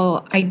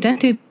communal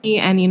identity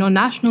and,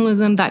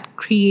 nationalism that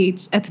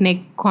creates ethnic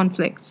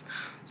conflicts.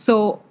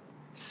 So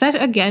set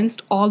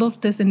against all of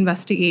this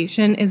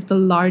investigation is the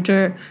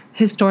larger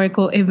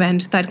historical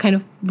event that kind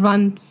of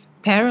runs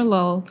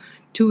parallel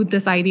to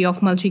this idea of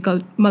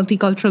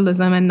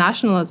multiculturalism and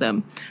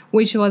nationalism,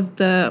 which was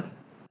the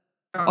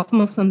of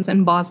Muslims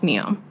in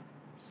Bosnia.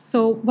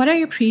 So what I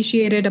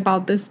appreciated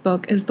about this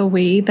book is the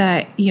way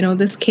that,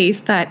 this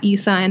case that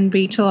Isa and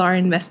Rachel are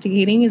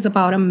investigating is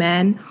about a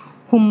man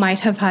who might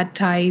have had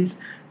ties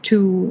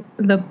to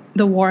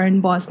the war in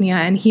Bosnia,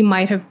 and he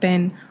might have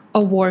been a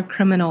war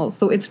criminal.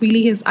 So it's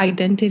really his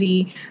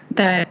identity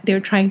that they're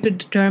trying to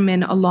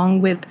determine,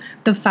 along with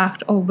the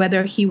fact of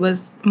whether he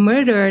was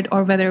murdered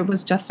or whether it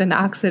was just an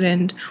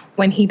accident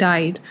when he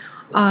died.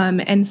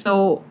 And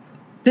so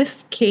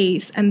this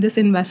case and this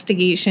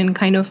investigation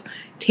kind of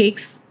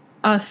takes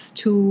us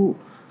to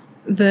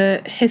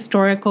the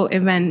historical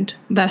event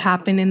that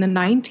happened in the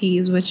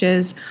 90s, which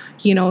is,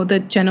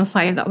 the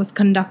genocide that was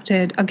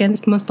conducted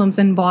against Muslims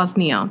in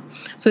Bosnia.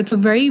 So it's a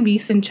very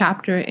recent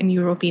chapter in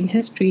European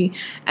history.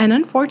 And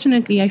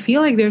unfortunately, I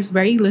feel like there's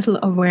very little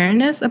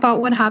awareness about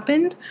what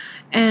happened.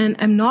 And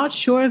I'm not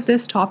sure if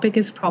this topic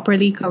is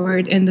properly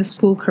covered in the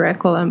school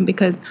curriculum,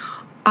 because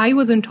I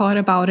wasn't taught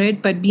about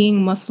it, but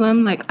being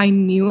Muslim, I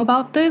knew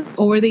about this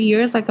over the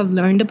years, I've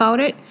learned about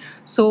it.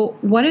 So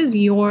what is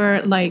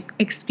your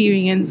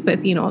experience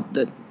with,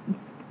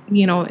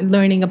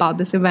 learning about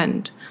this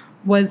event?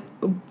 Was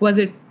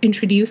it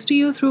introduced to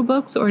you through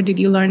books, or did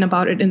you learn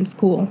about it in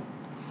school?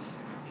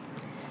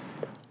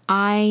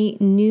 I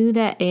knew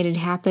that it had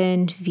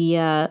happened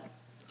via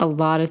a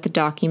lot of the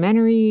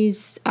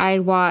documentaries I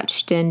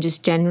watched, and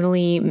just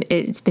generally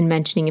it's been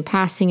mentioning in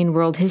passing in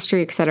world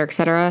history, et cetera, et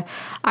cetera.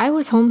 I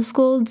was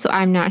homeschooled, so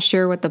I'm not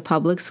sure what the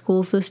public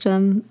school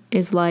system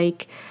is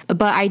like.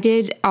 But I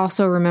did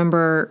also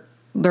remember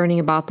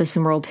learning about this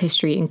in world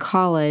history in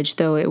college,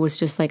 though it was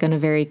just on a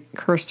very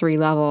cursory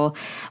level.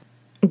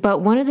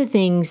 But one of the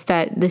things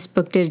that this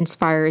book did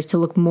inspire is to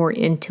look more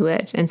into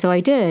it. And so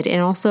I did.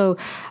 And also,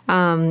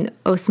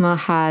 Osma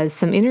has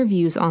some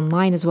interviews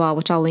online as well,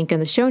 which I'll link in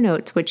the show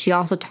notes, which she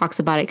also talks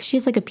about it. 'Cause she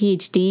has a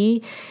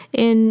PhD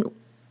in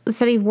the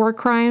study of war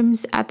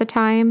crimes at the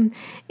time.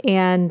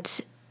 And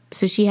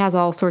so she has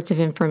all sorts of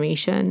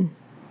information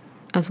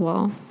as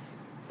well.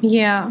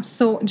 Yeah.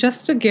 So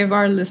just to give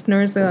our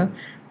listeners a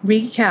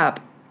recap,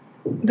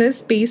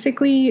 this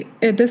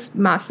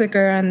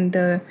massacre and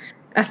the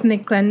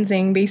ethnic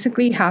cleansing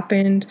basically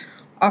happened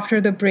after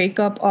the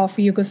breakup of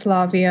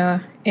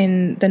Yugoslavia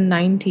in the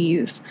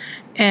 90s.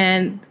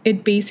 And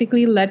it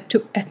basically led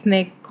to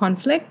ethnic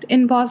conflict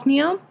in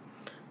Bosnia,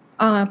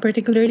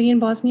 particularly in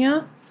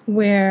Bosnia,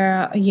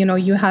 where,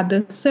 you had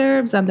the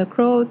Serbs and the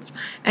Croats,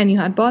 and you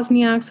had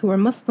Bosniaks who were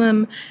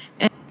Muslim.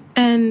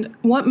 And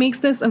what makes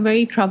this a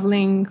very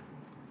troubling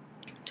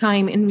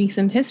time in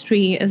recent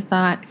history is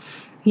that,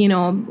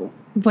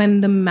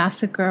 when the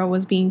massacre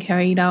was being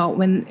carried out,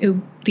 when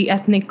the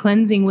ethnic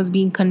cleansing was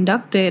being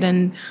conducted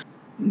and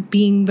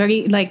being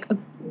very,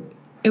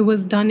 it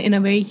was done in a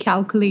very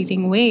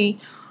calculating way,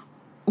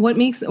 what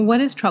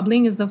is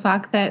troubling is the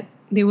fact that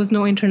there was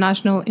no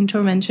international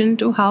intervention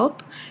to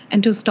help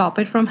and to stop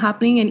it from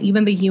happening, and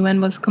even the UN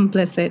was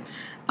complicit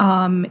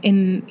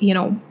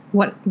in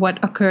what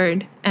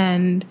occurred.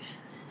 And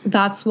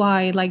that's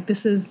why like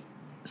this is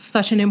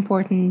such an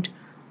important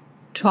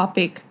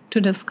topic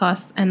to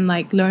discuss and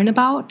like learn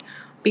about,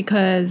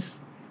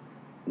 because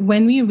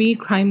when we read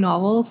crime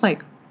novels,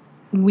 like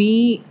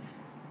we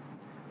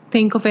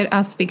think of it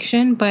as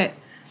fiction, but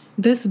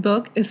this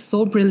book is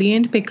so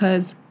brilliant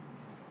because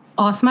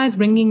Asma is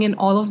bringing in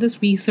all of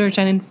this research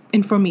and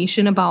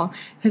information about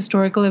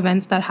historical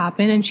events that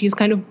happen, and she's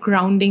kind of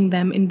grounding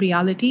them in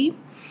reality.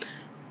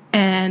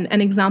 And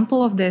an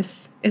example of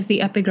this is the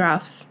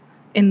epigraphs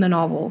in the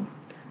novel.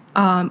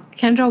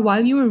 Kendra,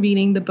 while you were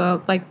reading the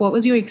book, like what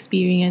was your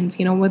experience,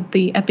 with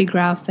the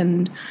epigraphs,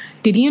 and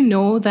did you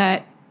know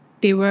that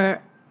they were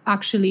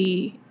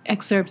actually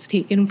excerpts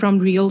taken from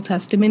real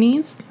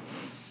testimonies?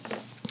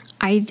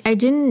 I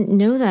didn't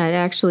know that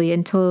actually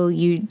until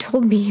you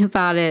told me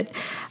about it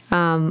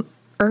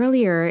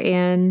earlier,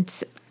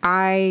 and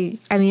I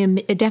mean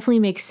it definitely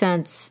makes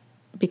sense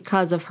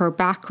because of her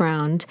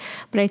background,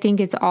 but I think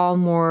it's all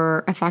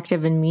more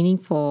effective and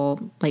meaningful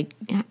like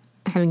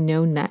having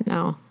known that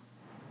now.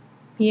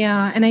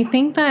 Yeah, and I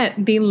think that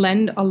they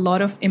lend a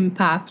lot of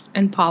impact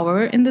and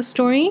power in the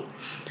story.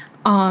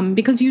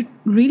 Because you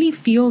really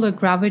feel the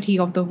gravity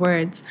of the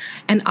words.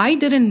 And I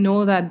didn't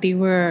know that they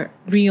were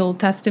real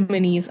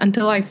testimonies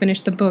until I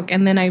finished the book.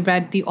 And then I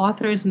read the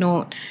author's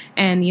note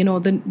and,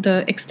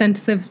 the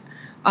extensive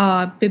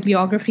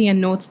bibliography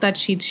and notes that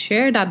she'd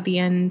shared at the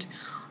end.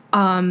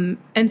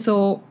 And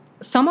so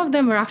some of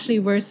them were actually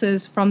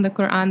verses from the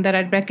Quran that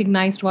I'd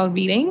recognized while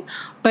reading,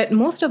 but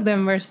most of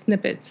them were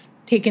snippets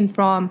taken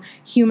from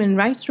human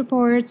rights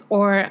reports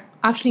or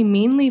actually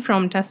mainly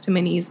from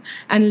testimonies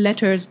and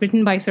letters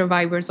written by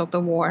survivors of the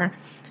war.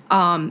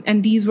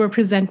 And these were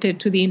presented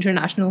to the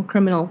international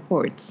criminal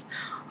courts.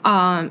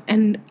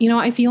 And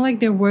I feel like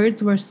their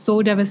words were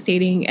so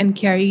devastating and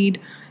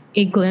carried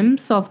a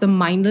glimpse of the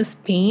mindless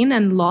pain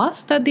and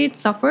loss that they'd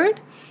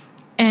suffered.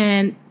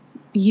 And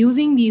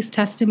using these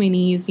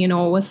testimonies,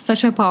 was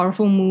such a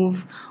powerful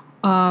move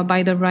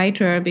by the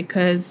writer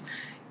because,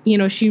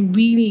 she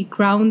really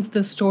grounds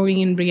the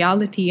story in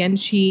reality, and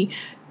she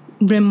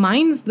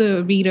reminds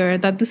the reader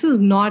that this is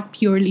not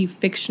purely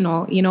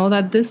fictional,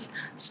 that this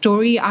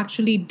story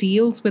actually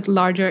deals with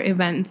larger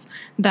events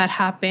that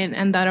happen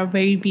and that are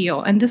very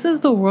real. And this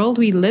is the world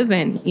we live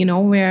in,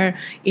 where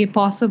a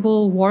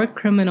possible war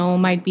criminal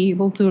might be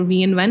able to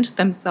reinvent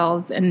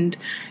themselves and,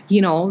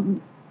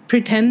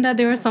 pretend that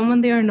they are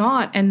someone they are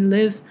not and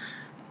live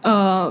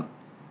a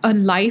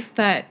life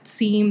that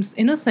seems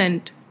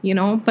innocent,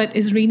 but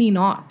is really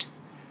not.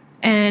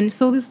 And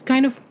so this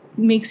kind of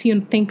makes you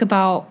think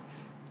about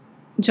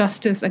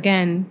justice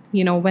again,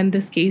 when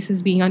this case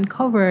is being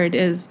uncovered,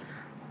 is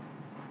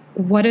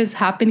what is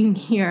happening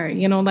here?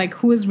 Like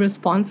who is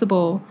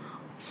responsible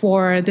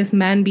for this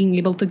man being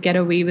able to get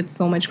away with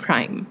so much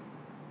crime?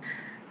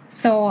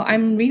 So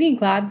I'm really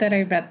glad that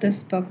I read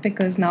this book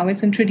because now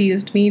it's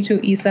introduced me to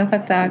Isa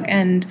Khattak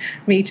and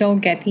Rachel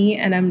Getty,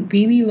 and I'm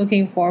really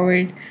looking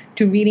forward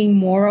to reading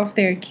more of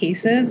their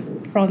cases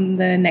from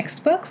the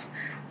next books.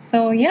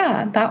 So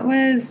yeah, that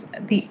was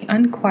The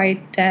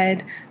Unquiet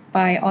Dead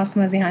by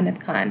Asma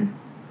Zehanat Khan.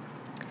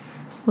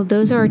 Well,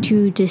 those are our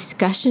two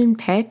discussion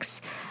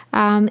picks.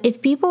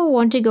 If people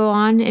want to go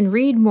on and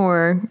read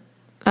more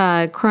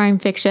crime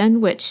fiction,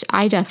 which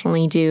I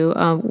definitely do,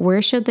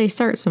 where should they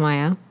start,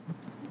 Samaya?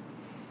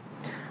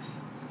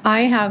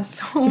 I have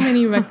so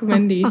many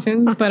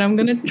recommendations, but I'm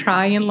going to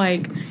try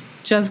and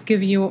just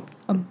give you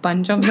a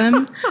bunch of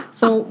them.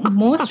 So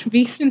most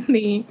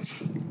recently,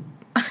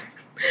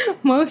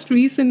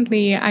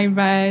 I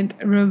read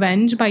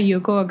Revenge by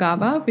Yoko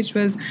Ogawa, which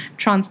was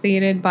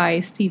translated by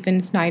Stephen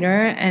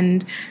Snyder.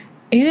 And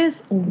it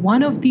is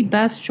one of the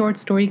best short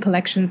story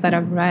collections that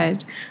I've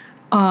read.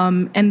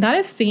 And that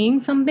is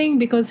saying something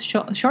because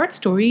short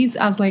stories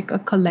as a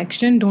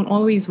collection don't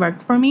always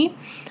work for me.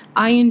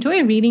 I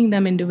enjoy reading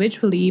them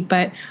individually,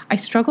 but I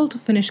struggle to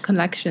finish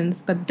collections.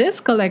 But this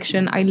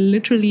collection, I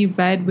literally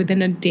read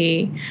within a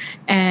day,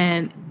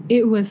 and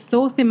it was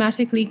so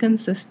thematically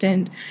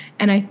consistent.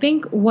 And I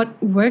think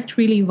what worked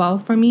really well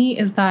for me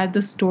is that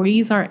the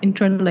stories are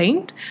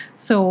interlinked.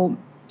 So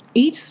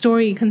each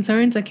story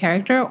concerns a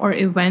character or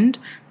event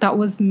that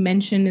was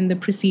mentioned in the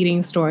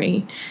preceding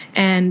story.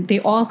 And they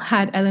all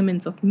had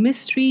elements of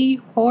mystery,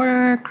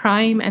 horror,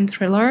 crime, and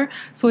thriller.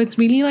 So it's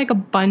really like a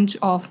bunch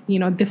of,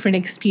 different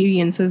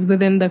experiences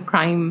within the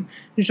crime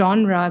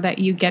genre that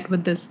you get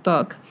with this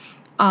book.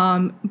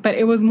 But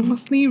it was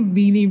mostly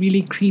really,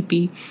 really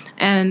creepy.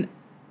 And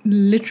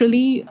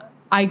literally,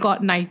 I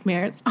got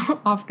nightmares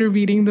after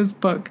reading this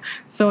book.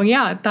 So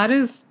yeah, that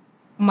is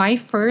my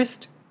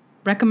first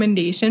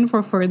recommendation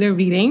for further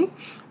reading.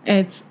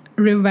 It's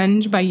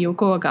Revenge by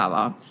Yoko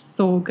Ogawa.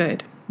 So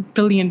good.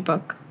 Brilliant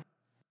book.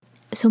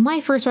 So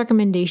my first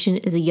recommendation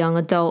is a young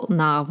adult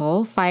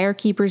novel,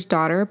 Firekeeper's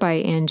Daughter by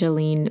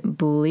Angeline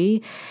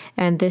Boulley.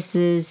 And this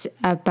is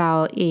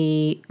about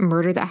a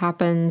murder that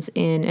happens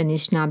in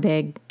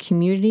Anishinaabe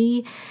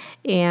community.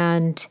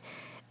 And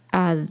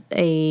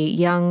a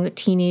young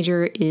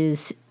teenager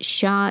is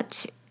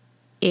shot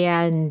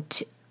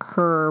and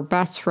her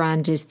best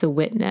friend is the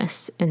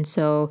witness. And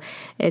so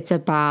it's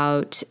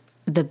about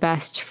the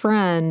best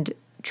friend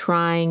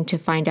trying to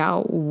find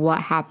out what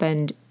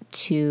happened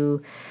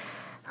to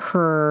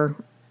her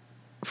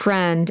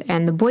friend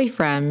and the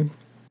boyfriend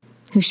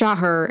who shot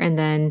her and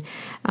then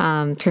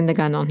turned the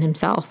gun on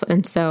himself.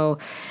 And so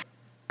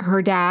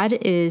her dad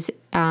is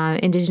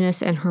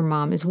Indigenous and her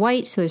mom is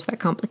white. So there's that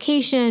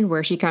complication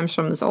where she comes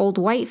from this old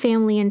white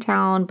family in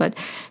town, but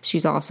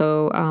she's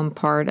also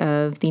part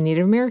of the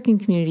Native American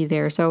community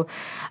there. So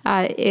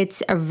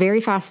it's a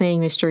very fascinating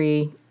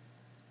mystery.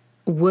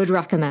 Would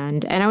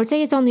recommend. And I would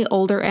say it's on the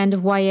older end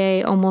of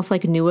YA, almost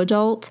like new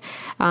adult.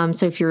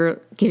 So if you're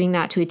giving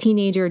that to a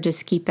teenager,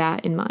 just keep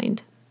that in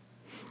mind.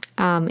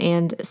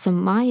 And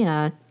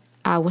Samaya,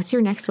 what's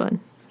your next one?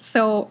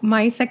 So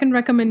my second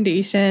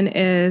recommendation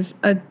is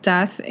A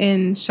Death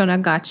in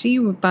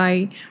Shonagachi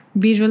by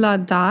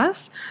Vijula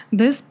Das.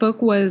 This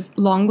book was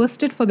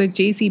longlisted for the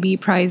JCB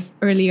Prize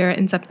earlier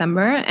in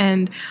September,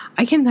 and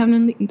I can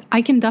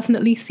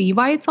definitely see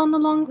why it's on the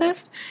long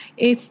list.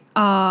 It's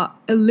a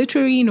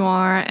literary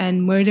noir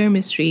and murder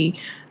mystery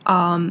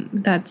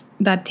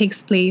that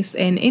takes place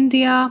in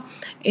India.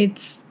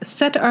 It's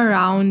set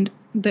around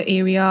the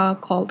area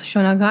called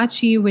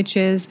Shonagachi, which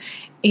is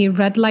a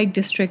red light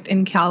district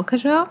in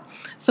Calcutta.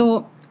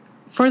 So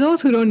for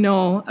those who don't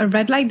know, a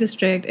red light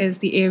district is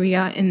the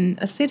area in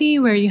a city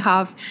where you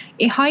have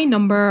a high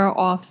number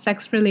of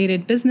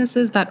sex-related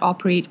businesses that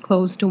operate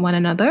close to one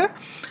another.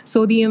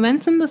 So the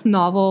events in this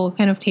novel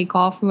kind of take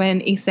off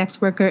when a sex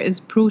worker is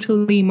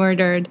brutally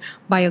murdered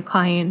by a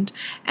client.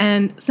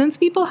 And since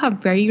people have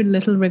very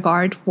little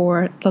regard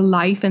for the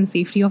life and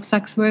safety of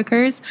sex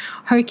workers,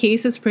 her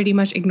case is pretty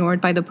much ignored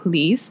by the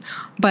police.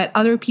 But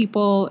other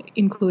people,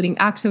 including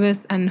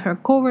activists and her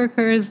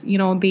co-workers,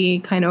 they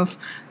kind of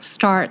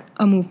start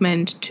a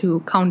movement to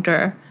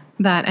counter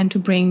that and to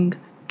bring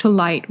to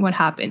light what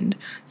happened.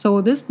 So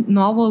this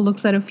novel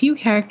looks at a few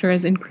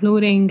characters,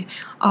 including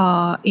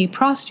a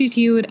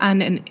prostitute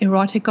and an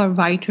erotica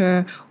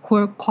writer who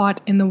are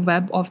caught in the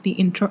web of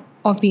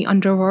the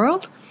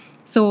underworld.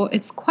 So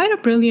it's quite a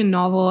brilliant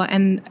novel,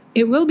 and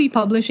it will be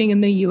publishing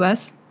in the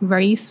US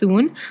very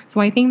soon. So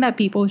I think that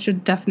people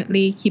should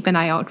definitely keep an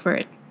eye out for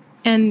it.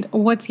 And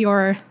what's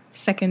your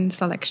second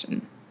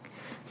selection?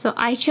 So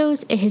I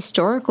chose a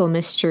historical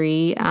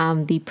mystery,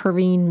 the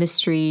Perveen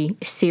Mystery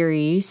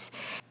series.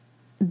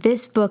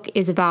 This book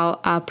is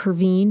about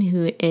Perveen,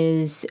 who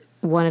is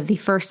one of the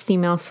first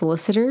female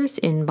solicitors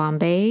in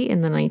Bombay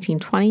in the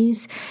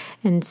 1920s.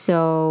 And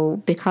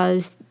so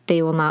because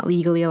they will not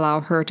legally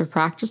allow her to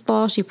practice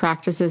law, she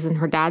practices in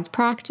her dad's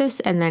practice,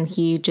 and then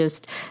he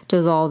just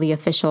does all the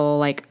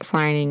official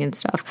signing and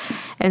stuff.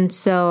 And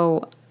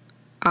so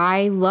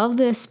I love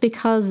this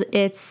because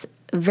it's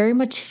very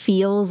much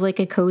feels like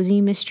a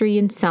cozy mystery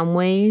in some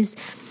ways.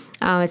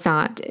 It's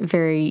not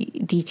very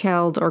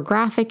detailed or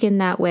graphic in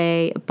that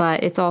way,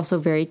 but it's also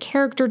very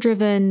character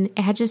driven.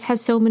 It just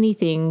has so many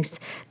things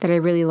that I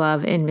really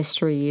love in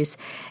mysteries.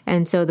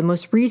 And so the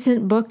most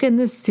recent book in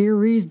this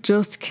series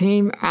just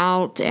came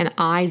out, and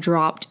I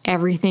dropped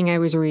everything I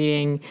was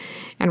reading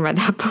and read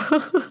that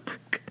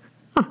book.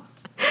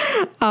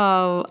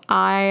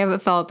 I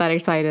haven't felt that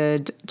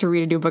excited to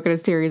read a new book in a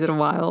series in a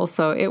while.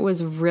 So it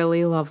was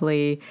really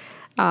lovely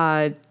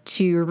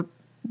to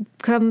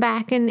come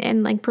back and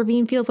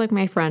Perveen feels like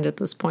my friend at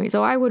this point.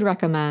 So I would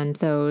recommend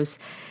those.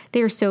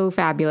 They are so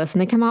fabulous,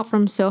 and they come out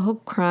from Soho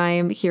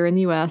Crime here in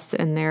the US,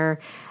 and they're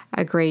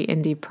a great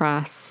indie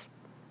press.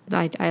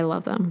 I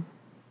love them.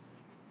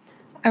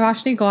 I've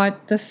actually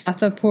got the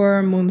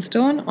Satapur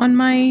Moonstone on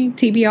my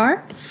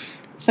TBR.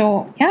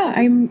 So yeah,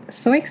 I'm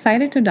so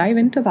excited to dive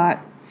into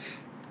that.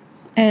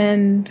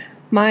 And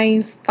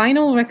my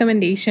final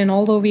recommendation,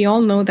 although we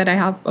all know that I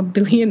have a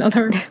billion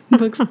other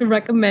books to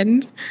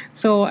recommend,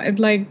 so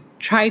I've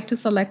tried to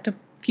select a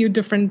few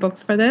different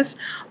books for this.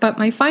 But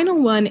my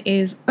final one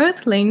is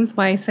Earthlings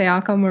by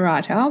Sayaka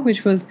Murata,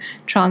 which was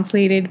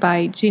translated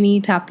by Ginny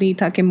Tapley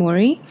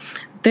Takemori.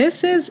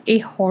 This is a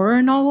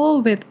horror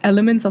novel with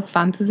elements of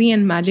fantasy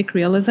and magic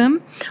realism,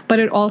 but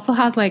it also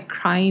has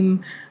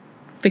crime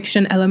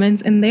fiction elements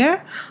in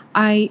there.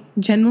 I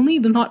genuinely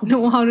do not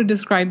know how to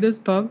describe this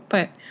book,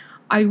 but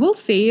I will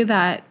say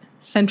that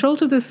central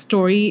to this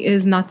story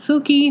is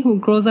Natsuki, who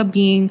grows up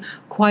being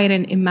quite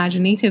an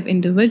imaginative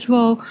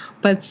individual,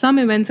 but some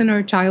events in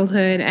her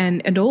childhood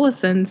and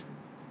adolescence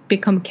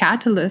become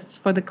catalysts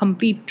for the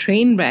complete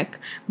train wreck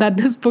that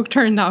this book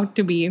turned out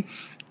to be.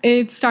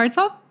 It starts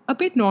off a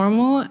bit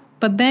normal,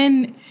 but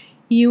then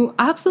you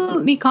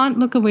absolutely can't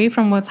look away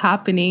from what's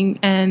happening,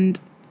 and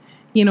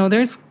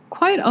there's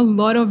quite a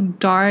lot of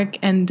dark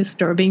and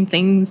disturbing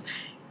things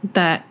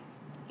that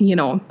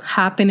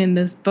happen in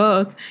this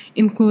book,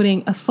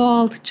 including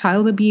assault,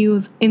 child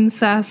abuse,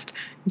 incest,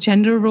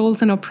 gender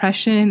roles and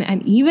oppression,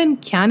 and even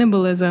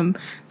cannibalism.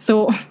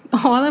 So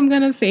all I'm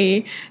going to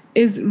say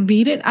is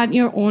read it at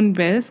your own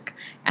risk.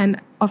 And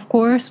of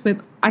course,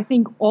 with I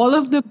think all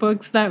of the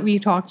books that we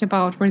talked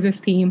about for this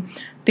theme,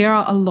 there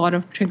are a lot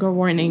of trigger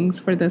warnings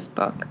for this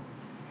book.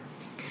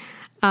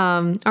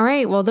 All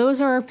right. Well,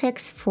 those are our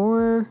picks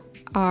for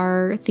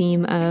our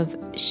theme of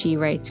She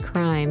Writes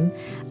Crime.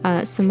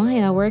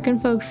 Samaya, where can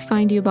folks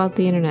find you about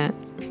the internet?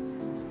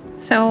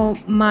 So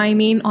my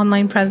main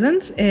online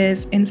presence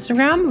is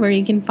Instagram, where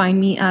you can find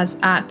me as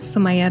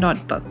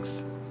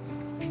 @samaya.books.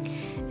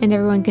 And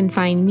everyone can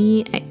find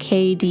me at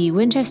KD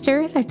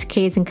Winchester. That's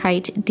K as in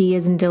kite, D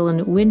as in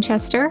Dylan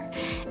Winchester.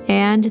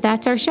 And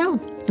that's our show.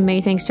 And many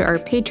thanks to our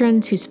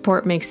patrons whose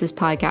support makes this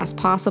podcast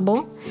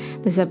possible.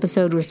 This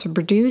episode was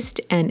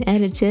produced and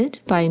edited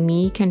by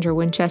me, Kendra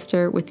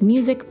Winchester, with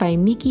music by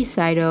Miki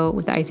Saito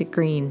with Isaac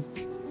Green.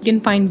 You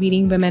can find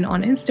Reading Women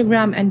on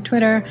Instagram and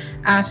Twitter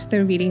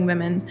 @The Reading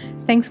Women.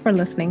 Thanks for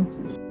listening.